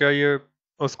 तो क्या ये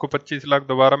उसको 25 लाख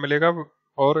दोबारा मिलेगा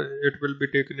और it will be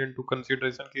taken into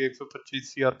consideration कि 125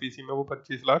 सीआरपीसी में वो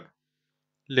 25 लाख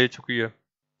ले चुकी है.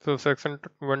 So section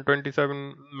 127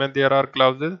 में there are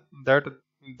clauses that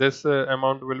this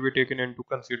amount will be taken into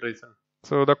consideration.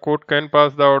 So the court can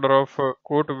pass the order of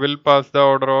court will pass the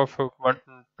order of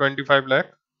 25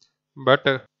 lakh, but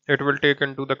it will take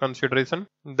into the consideration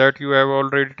that you have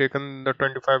already taken the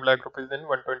 25 lakh rupees in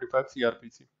 125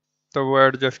 CRPC. तो वो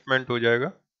adjustment हो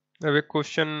जाएगा. अब एक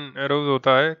question arrows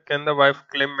होता है, can the wife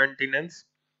claim maintenance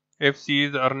if she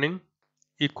is earning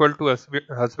equal to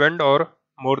husband और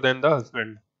more than the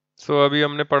husband. सो अभी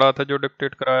हमने पढ़ा था जो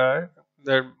डिक्टेट कराया है,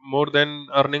 that more than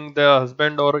earning the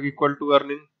husband or equal to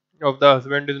earning of the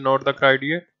husband is not the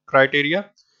criteria.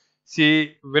 She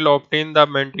will obtain the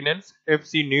maintenance if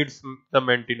she needs the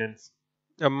maintenance.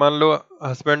 अब मान लो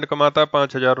husband कमाता है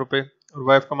 5,000 रुपये और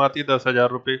वाइफ कमाती है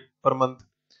 10,000 रुपये पर मंथ.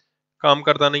 काम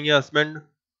करता नहीं है हस्बैंड,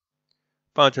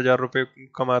 5,000 रुपये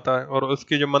कमाता है और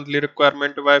उसकी जो मंथली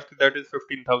रिक्वायरमेंट वाइफ की that is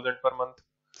 15,000 per month.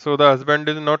 So the husband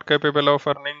is not capable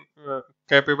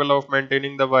of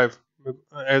maintaining the wife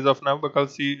as of now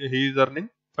because he is earning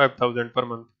 5,000 per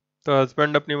month. तो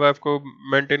husband अपनी wife को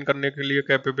maintain करने के लिए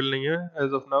capable नहीं है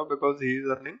as of now because he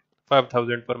is earning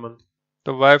 5,000 per month.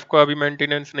 तो wife को अभी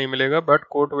maintenance नहीं मिलेगा, but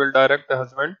court will direct the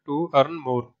husband to earn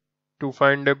more, to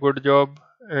find a good job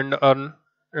and earn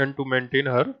and to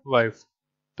maintain her wife.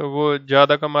 तो वो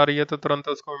ज़्यादा कमा रही है तो तुरंत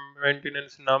उसको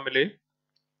maintenance ना मिले.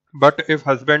 But if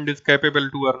husband is capable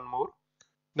to earn more,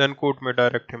 then court may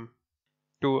direct him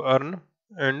to earn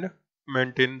and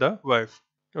maintain the wife.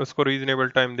 उसको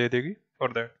reasonable time दे देगी for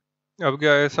that. अब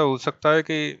क्या ऐसा हो सकता है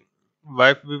कि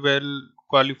वाइफ भी वेल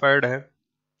क्वालिफाइड है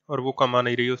और वो कमा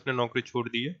नहीं रही है, उसने नौकरी छोड़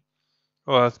दी है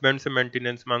और हस्बैंड से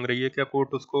मेंटेनेंस मांग रही है, क्या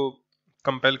कोर्ट उसको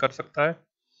कंपेल कर सकता है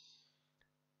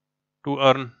टू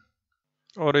अर्न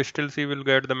और still see will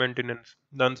get the maintenance?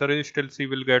 The answer is still see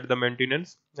will get the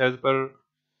maintenance as per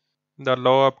the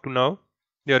law up to now.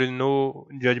 There is no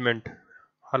judgement.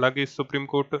 हालांकि supreme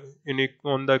court in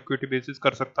on the equity basis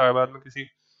कर सकता है बाद में किसी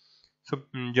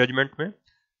judgement में,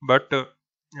 but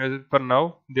as per now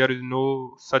there is no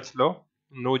such law,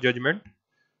 no judgement,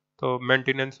 तो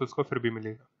maintenance उसको फिर भी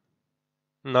मिलेगा.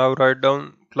 नाउ राइट डाउन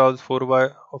क्लॉज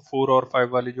 4 और 5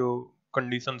 वाली जो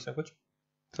कंडीशंस है कुछ.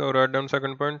 सो write down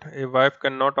second point, a wife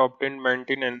can not obtain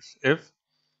maintenance if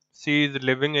she is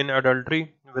living in adultery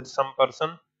with some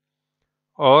person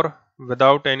or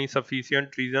without any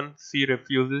sufficient reason she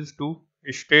refuses to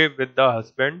stay with the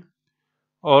husband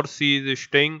or she is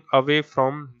staying away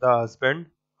from the husband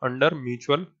under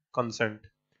mutual consent.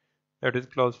 That is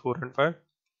clause 4 and 5.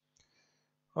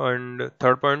 And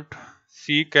third point,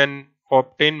 she can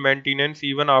obtain maintenance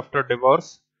even after divorce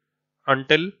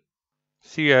until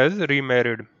she has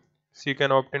remarried. She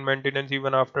can obtain maintenance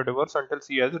even after divorce until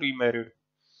she has remarried.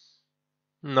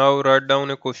 Now write down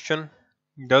a question.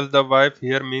 Does the wife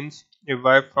here means a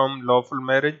wife from lawful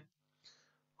marriage,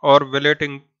 or will it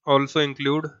also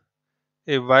include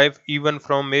a wife even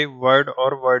from a void or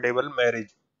voidable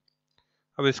marriage?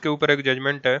 अब इसके ऊपर एक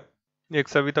judgement है, एक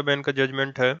सविता बहन का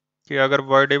judgement है कि अगर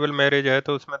voidable मैरिज है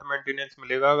तो उसमें तो मेंटेनेंस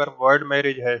मिलेगा, अगर void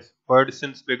मैरिज है, void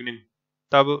since beginning,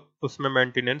 तब उसमें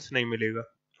मेंटेनेंस नहीं मिलेगा।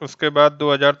 उसके बाद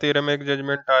 2013 में एक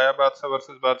जजमेंट आया बादशाह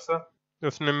वर्सेस बादशाह,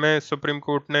 उसने में सुप्रीम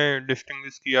कोर्ट ने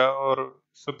डिस्टिंग्विश किया और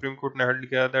सुप्रीम कोर्ट ने हेल्ड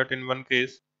किया that in one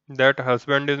case that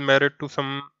husband is married to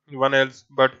someone else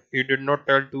but he did not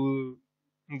tell to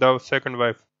the second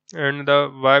wife and the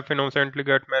wife innocently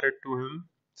get married to him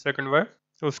second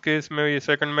wife. उस case में ये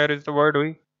second marriage तो word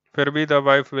हुई, फिर भी the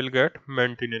wife will get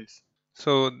maintenance.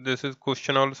 So this is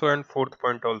question also and fourth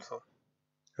point also.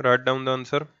 Write down the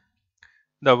answer.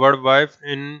 The word wife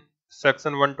in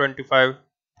section 125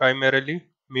 primarily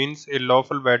means a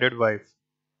lawful wedded wife.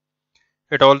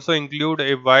 It also includes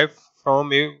a wife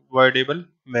from a voidable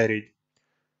marriage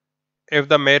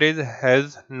if the marriage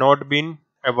has not been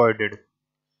avoided.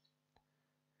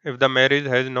 If the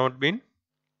marriage has not been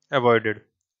avoided.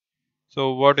 So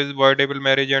what is voidable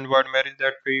marriage and void marriage,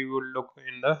 that we will look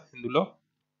in the Hindu law.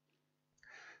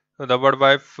 So the word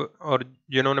wife, और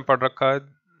जिन्होंने पढ़ रखा है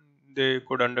they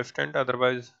could understand,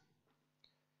 otherwise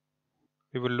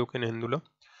we will look in Hindu law.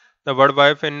 The word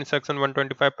wife in section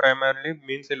 125 primarily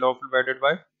means a lawful wedded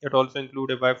wife. It also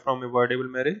includes a wife from a voidable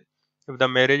marriage if the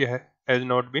marriage has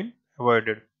not been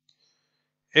avoided.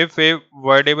 If a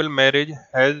voidable marriage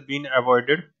has been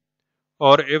avoided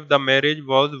or if the marriage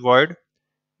was void,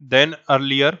 then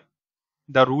earlier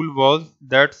the rule was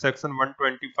that section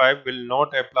 125 will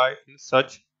not apply in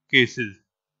such cases.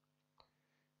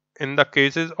 In the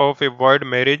cases of a void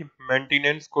marriage,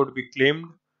 maintenance could be claimed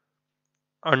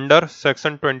under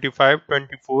section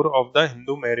 25-24 of the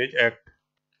Hindu Marriage Act.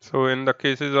 So in the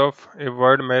cases of a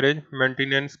void marriage,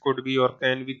 maintenance could be or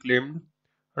can be claimed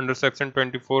under section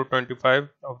 24-25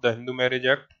 of the Hindu Marriage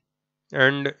Act,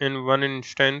 and in one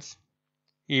instance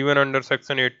even under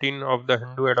section 18 of the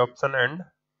Hindu Adoption and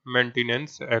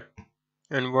Maintenance Act.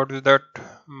 And what is that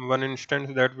one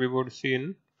instance that we would see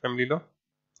in family law?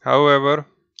 However,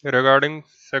 regarding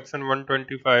section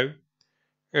 125,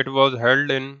 it was held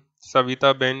in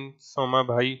Savita Ben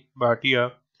Somabhai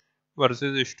Bhatia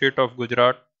versus State of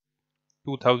Gujarat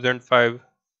 2005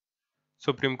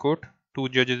 Supreme Court 2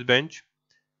 judges bench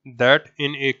that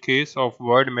in a case of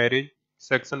void marriage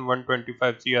section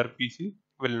 125 crpc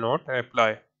will not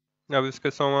apply. अब इसके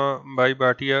सोमा भाई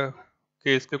Bhatia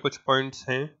case के कुछ points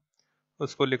हैं,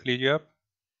 उसको लिख लीजिए आप।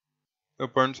 The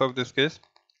points of this case: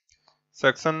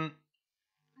 section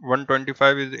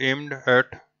 125 is aimed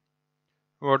at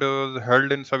what was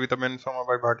held in Savita Ben Soma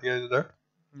by Bhatia is that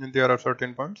there are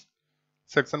certain points.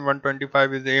 Section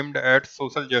 125 is aimed at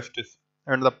social justice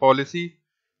and the policy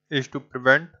is to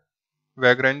prevent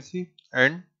vagrancy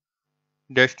and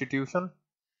destitution.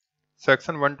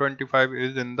 Section 125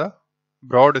 is in the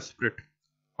broad spirit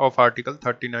of Article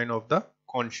 39 of the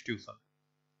Constitution.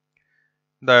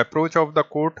 The approach of the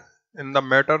court in the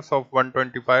matters of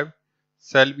 125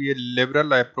 shall be a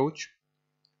liberal approach,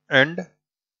 and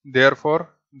therefore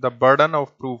the burden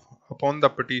of proof upon the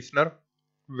petitioner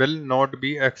will not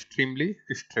be extremely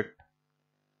strict.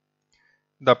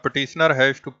 The petitioner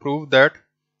has to prove that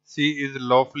she is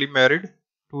lawfully married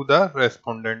to the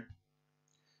respondent.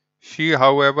 She,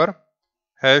 however,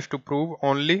 has to prove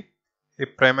only a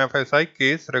prima facie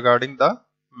case regarding the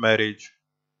marriage,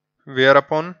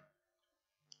 whereupon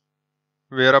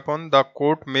the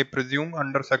court may presume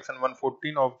under section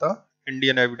 114 of the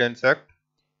Indian Evidence Act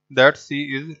that she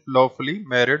is lawfully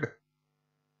married,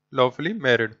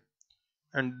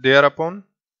 and thereupon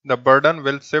the burden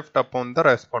will shift upon the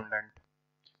respondent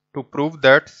to prove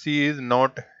that she is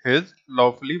not his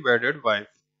lawfully wedded wife.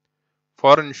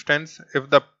 For instance, if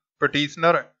the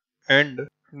petitioner and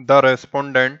the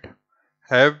respondent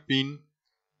have been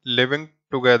living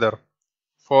together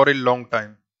for a long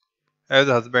time as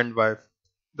husband-wife,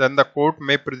 then the court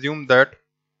may presume that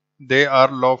they are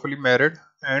lawfully married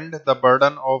and the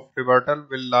burden of rebuttal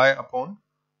will lie upon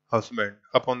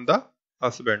the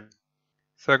husband.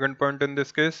 Second point in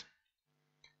this case,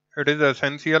 it is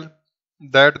essential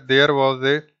that there was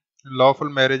a lawful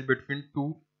marriage between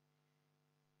two,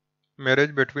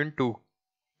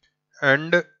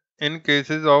 and in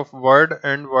cases of void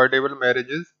and voidable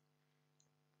marriages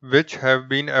which have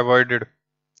been avoided,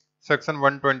 section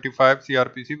 125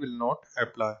 crpc will not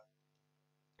apply.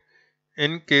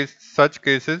 In such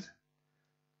cases,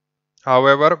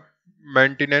 however,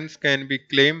 maintenance can be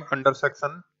claimed under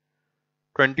section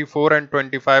 24 and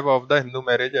 25 of the Hindu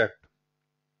Marriage Act,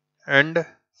 and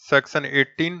Section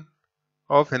 18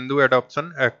 of Hindu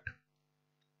Adoption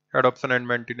and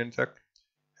Maintenance Act,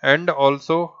 and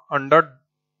also under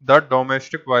the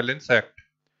Domestic Violence Act,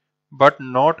 but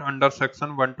not under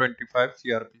Section 125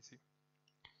 CRPC.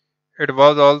 It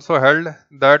was also held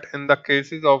that in the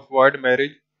cases of void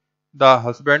marriage, the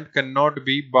husband cannot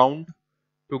be bound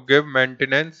to give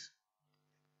maintenance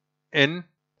in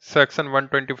Section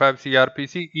 125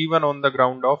 CRPC even on the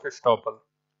ground of estoppel.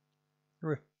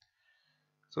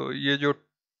 So ये जो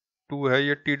 2 है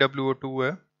ये TWO2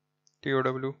 है,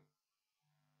 TOW.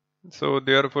 So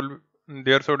therefore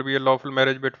there should be a lawful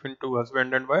marriage between two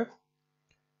husband and wife,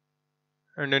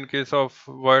 and in case of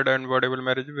void and voidable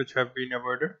marriage which have been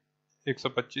avoided,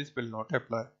 125 will not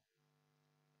apply.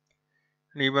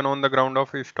 And even on the ground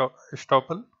of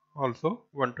estoppel also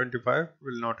 125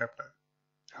 will not apply.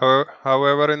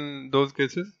 However, in those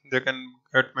cases, they can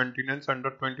get maintenance under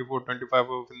 2425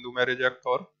 of Hindu Marriage Act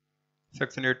or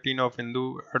Section 18 of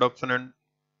Hindu Adoption and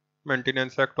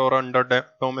Maintenance Act or under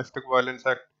Domestic Violence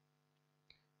Act.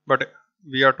 But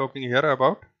we are talking here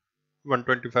about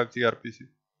 125 CRPC.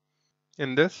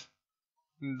 In this,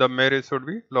 the marriage should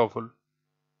be lawful.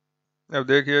 अब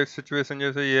देखिए situation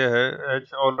जैसे ये है,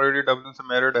 H already W से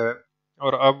married है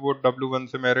और अब वो W1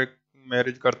 से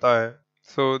मैरिज करता है.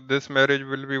 So this marriage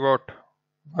will be what?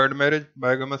 Void marriage,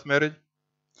 bigamous marriage.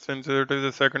 Since it is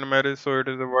a second marriage, so it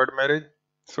is a void marriage.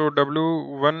 So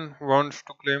W1 wants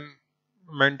to claim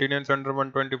maintenance under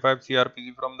 125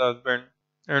 CRPC from the husband,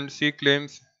 and she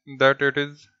claims that it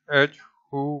is H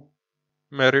who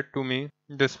married to me,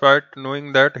 despite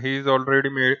knowing that he is already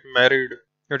married.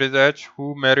 It is H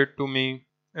who married to me,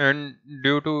 and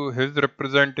due to his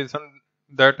representation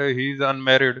that he is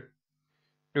unmarried,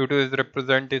 due to his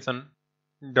representation,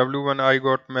 W1 I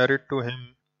got married to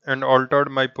him and altered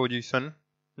my position.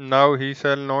 Now he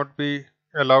shall not be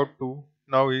allowed to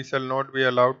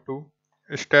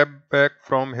step back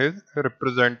from his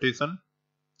representation,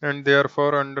 and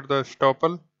therefore under the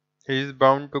estoppel he is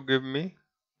bound to give me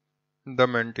the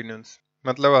maintenance.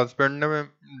 मतलब husband ने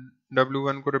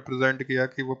W1 को represent किया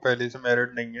कि वो पहले से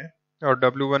married नहीं है और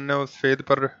W1 ने उस फेद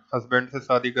पर हस्बैंड से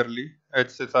शादी कर ली, H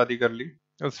से शादी कर ली.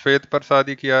 उस फेद पर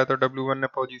शादी किया है तो W1 ने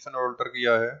पोजीशन ऑल्टर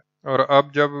किया है, और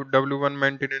अब जब W1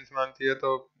 मेंटेनेंस मांगती है तो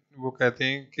वो कहते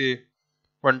हैं कि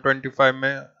 125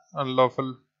 में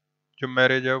अनलॉफुल जो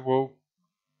मैरिज है वो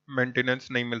मेंटेनेंस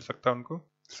नहीं मिल सकता उनको.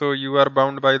 So you are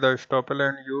bound by the estoppel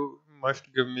and you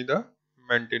must give me the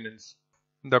maintenance.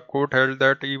 The court held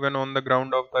that even on the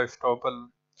ground of the estoppel,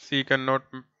 she cannot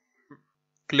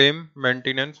claim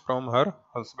maintenance from her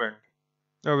husband.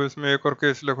 अब इसमें एक और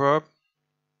case लिखो आप.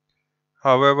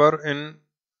 However, in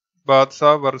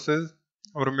Badshah versus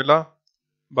Urmila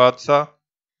Badshah,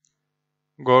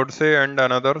 Godse and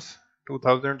others,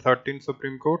 2013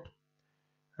 Supreme Court,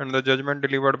 and the judgment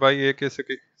delivered by A.K.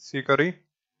 Sikari,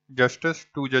 Justice,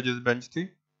 2 judges bench थी.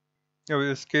 अब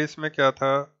इस case में क्या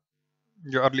था,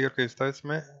 जो अर्लियर केस था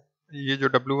इसमें ये जो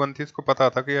W1 थी इसको पता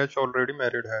था कि H ऑलरेडी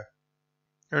मैरिड है,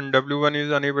 and W1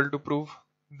 is unable to prove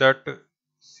that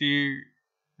she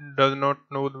does not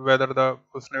know whether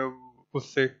उसने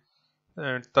उससे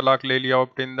तलाक ले लिया,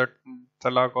 obtain that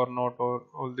तलाक or not or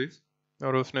all this,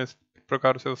 और उसने इस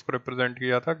प्रकार से उसको रिप्रेजेंट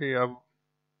किया था कि अब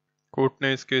कोर्ट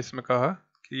ने इस केस में कहा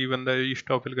कि even the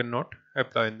estoppel cannot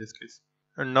apply in this case.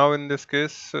 And now in this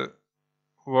case,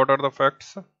 what are the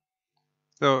facts?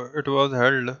 So it was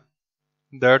held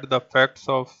that the facts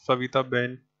of Savita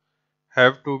Ben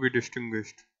have to be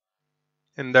distinguished.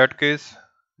 In that case,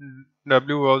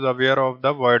 W was aware of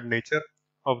the void nature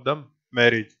of the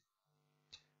marriage,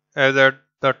 as at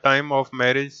the time of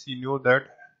marriage she knew that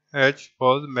H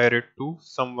was married to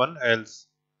someone else.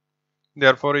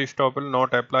 Therefore, estoppel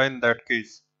not apply in that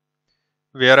case.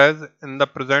 Whereas in the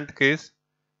present case,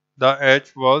 the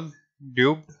H was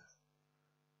duped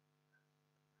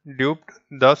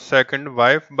the second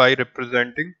wife by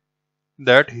representing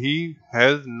that he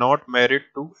has not married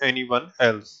to anyone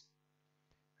else,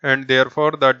 and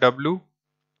therefore the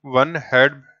W1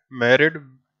 had married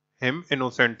him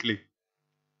innocently,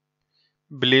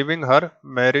 believing her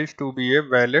marriage to be a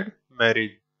valid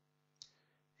marriage.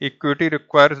 Equity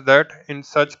requires that in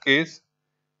such case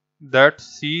that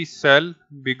she shall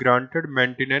be granted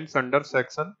maintenance under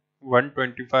section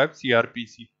 125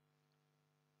 CRPC.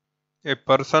 A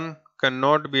person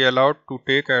cannot be allowed to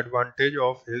take advantage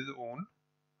of his own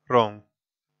wrong.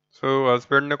 So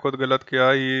husband ने खुद गलत किया,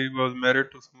 he was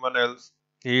married to someone else,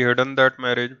 he hidden that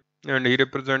marriage and he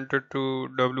represented to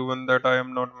W1 that I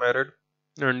am not married,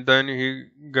 and then he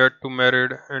get to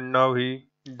married and now he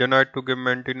denied to give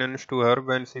maintenance to her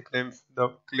when she claims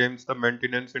the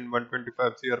maintenance in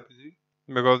 125 CRPC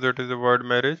because it is a void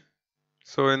marriage.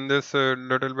 So in this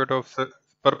little bit of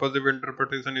purposive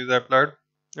interpretation is applied.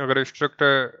 अगर strict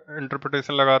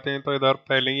interpretation लगाते हैं तो इधर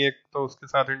पहले ही एक तो उसके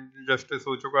साथ injustice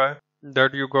हो चुका है,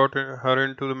 that you got her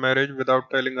into the marriage without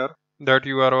telling her that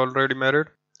you are already married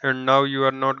and now you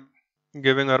are not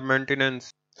giving her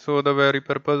maintenance. So the very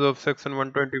purpose of section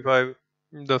 125,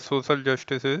 the social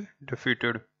justice, is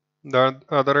defeated. The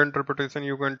other interpretation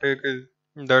you can take is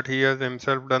that he has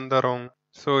himself done the wrong,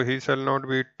 so he shall not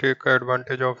be take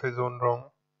advantage of his own wrong,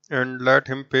 and let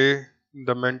him pay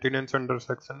the maintenance under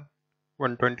section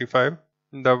 125.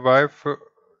 The wife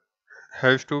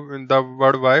has to, the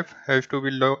word wife has to be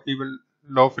even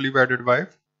lawfully wedded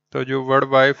wife. तो जो word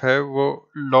wife है वो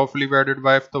lawfully wedded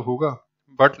wife तो होगा,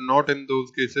 but not in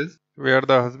those cases where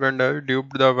the husband has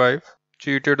duped the wife,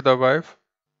 cheated the wife,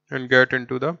 and get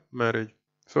into the marriage.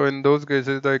 So in those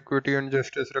cases, the equity and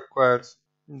justice requires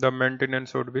the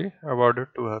maintenance would be awarded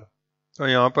to her. तो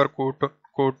यहाँ पर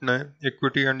court ने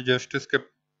equity and justice के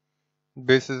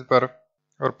basis पर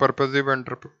और purposive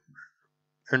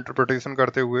interpretation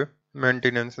करते हुए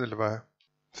maintenance दिलवाया.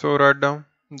 So write down,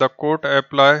 the court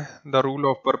apply the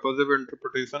rule of purposive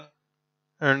interpretation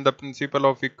and the principle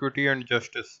of equity and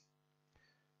justice.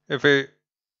 If a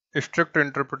strict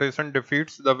interpretation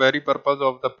defeats the very purpose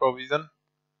of the provision,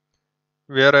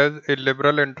 whereas a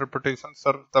liberal interpretation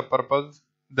serves the purpose,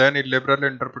 then a liberal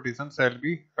interpretation shall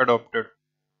be adopted.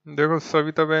 देखो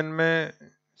सविता बहन में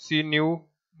she knew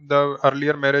the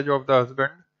earlier marriage of the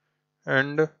husband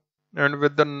and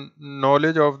with the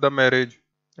knowledge of the marriage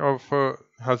of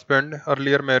husband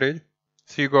earlier marriage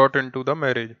she got into the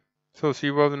marriage, so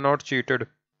she was not cheated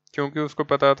क्योंकि उसको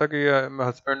पता था कि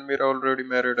husband मेरा already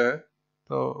married है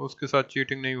तो उसके साथ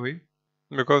cheating नहीं हुई,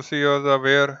 because she was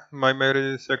aware my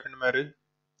marriage is second marriage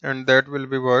and that will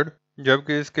be void.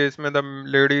 जबकि इस केस में the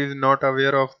lady is not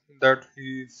aware of that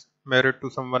he is married to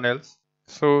someone else,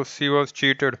 so she was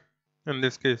cheated in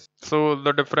this case. So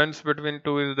the difference between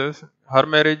two is this, her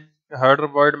marriage, her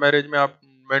void marriage में आप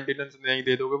maintenance नहीं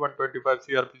दे दोगे 125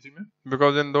 CRPC में,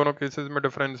 because इन दोनों cases में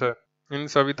difference है. In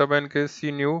Savita Bain case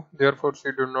she knew, therefore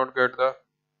she did not get the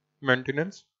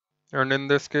maintenance, and in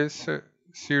this case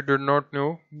she did not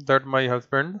know that my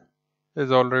husband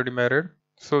is already married,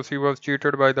 so she was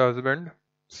cheated by the husband.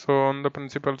 So on the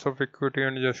principles of equity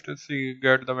and justice she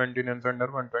get the maintenance under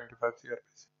 125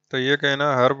 CRPC. तो ये कहना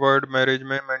हर void marriage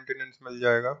में maintenance मिल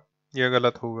जाएगा, ये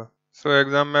गलत होगा. So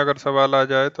exam में अगर सवाल आ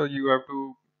जाए तो you have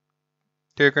to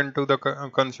take into the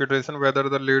consideration whether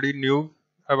the lady knew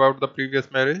about the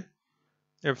previous marriage.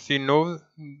 If she knows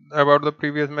about the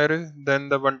previous marriage, then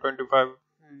the 125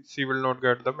 she will not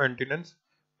get the maintenance,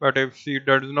 but if she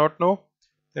does not know,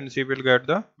 then she will get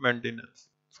the maintenance.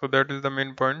 So that is the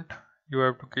main point you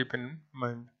have to keep in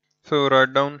mind. So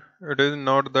write down, it is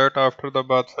not that after the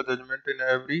Badshah judgment in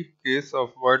every case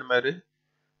of void marriage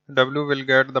W will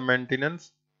get the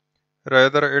maintenance,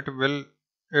 rather it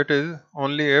is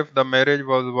only if the marriage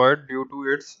was void due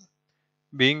to its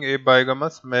being a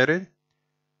bigamous marriage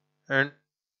and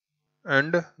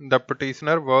the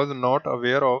petitioner was not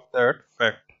aware of that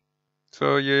fact.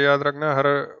 So ये याद रखना, हर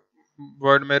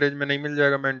void marriage में नहीं मिल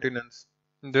जाएगा maintenance.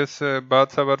 This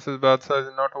Badshah versus Badshah is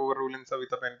not overruling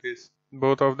Savita Bain case.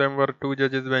 Both of them were two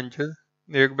judges benches.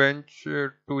 एक bench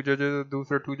two judges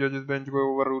दूसरे two judges bench को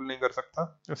overrule नहीं कर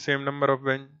सकता. Same number of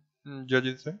bench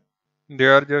judges है. They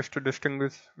are just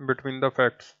distinguish between the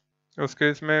facts. उस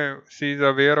case में she is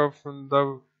aware of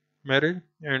the marriage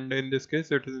and in this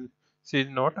case it is she is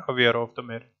not aware of the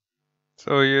marriage.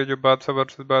 So ये जो बादशाह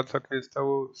versus बादशाह case था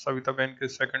वो सविता बहन के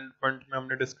सेकंड पॉइंट में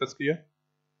हमने डिस्कस किया.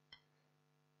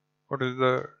 What is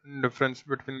the difference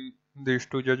between these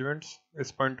two judgments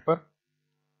इस पॉइंट पर.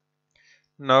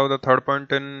 Now the third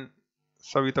point in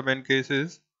Savita Bain case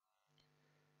is,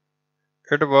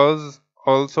 it was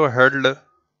also held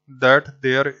that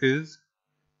there is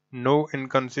no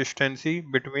inconsistency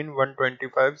between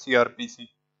 125 CRPC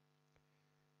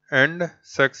and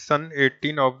section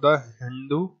 18 of the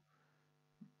Hindu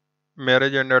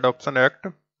Marriage and Adoption Act.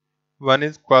 One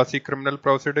is quasi-criminal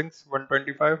proceedings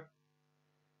 125,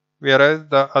 whereas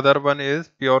the other one is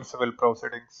pure civil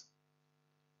proceedings.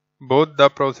 Both the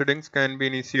proceedings can be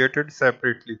initiated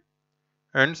separately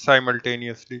and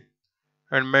simultaneously,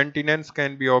 and maintenance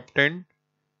can be obtained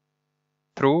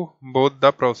through both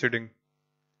the proceeding.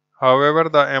 However,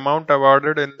 the amount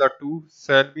awarded in the two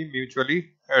shall be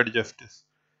mutually adjusted.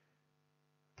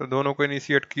 तो दोनों को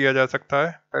initiate किया जा सकता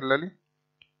है parallelly,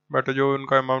 but जो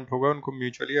उनका amount होगा उनको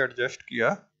म्यूचुअली एडजस्ट किया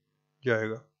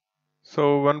जाएगा.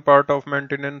 So one part of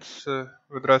maintenance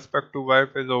with respect to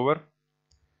wife is over.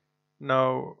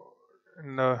 Now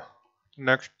in the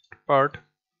next part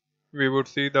we would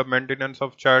see the maintenance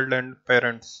of child and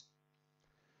parents.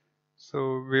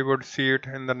 So we would see it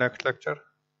in the next lecture.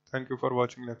 Thank you for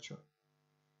watching lecture.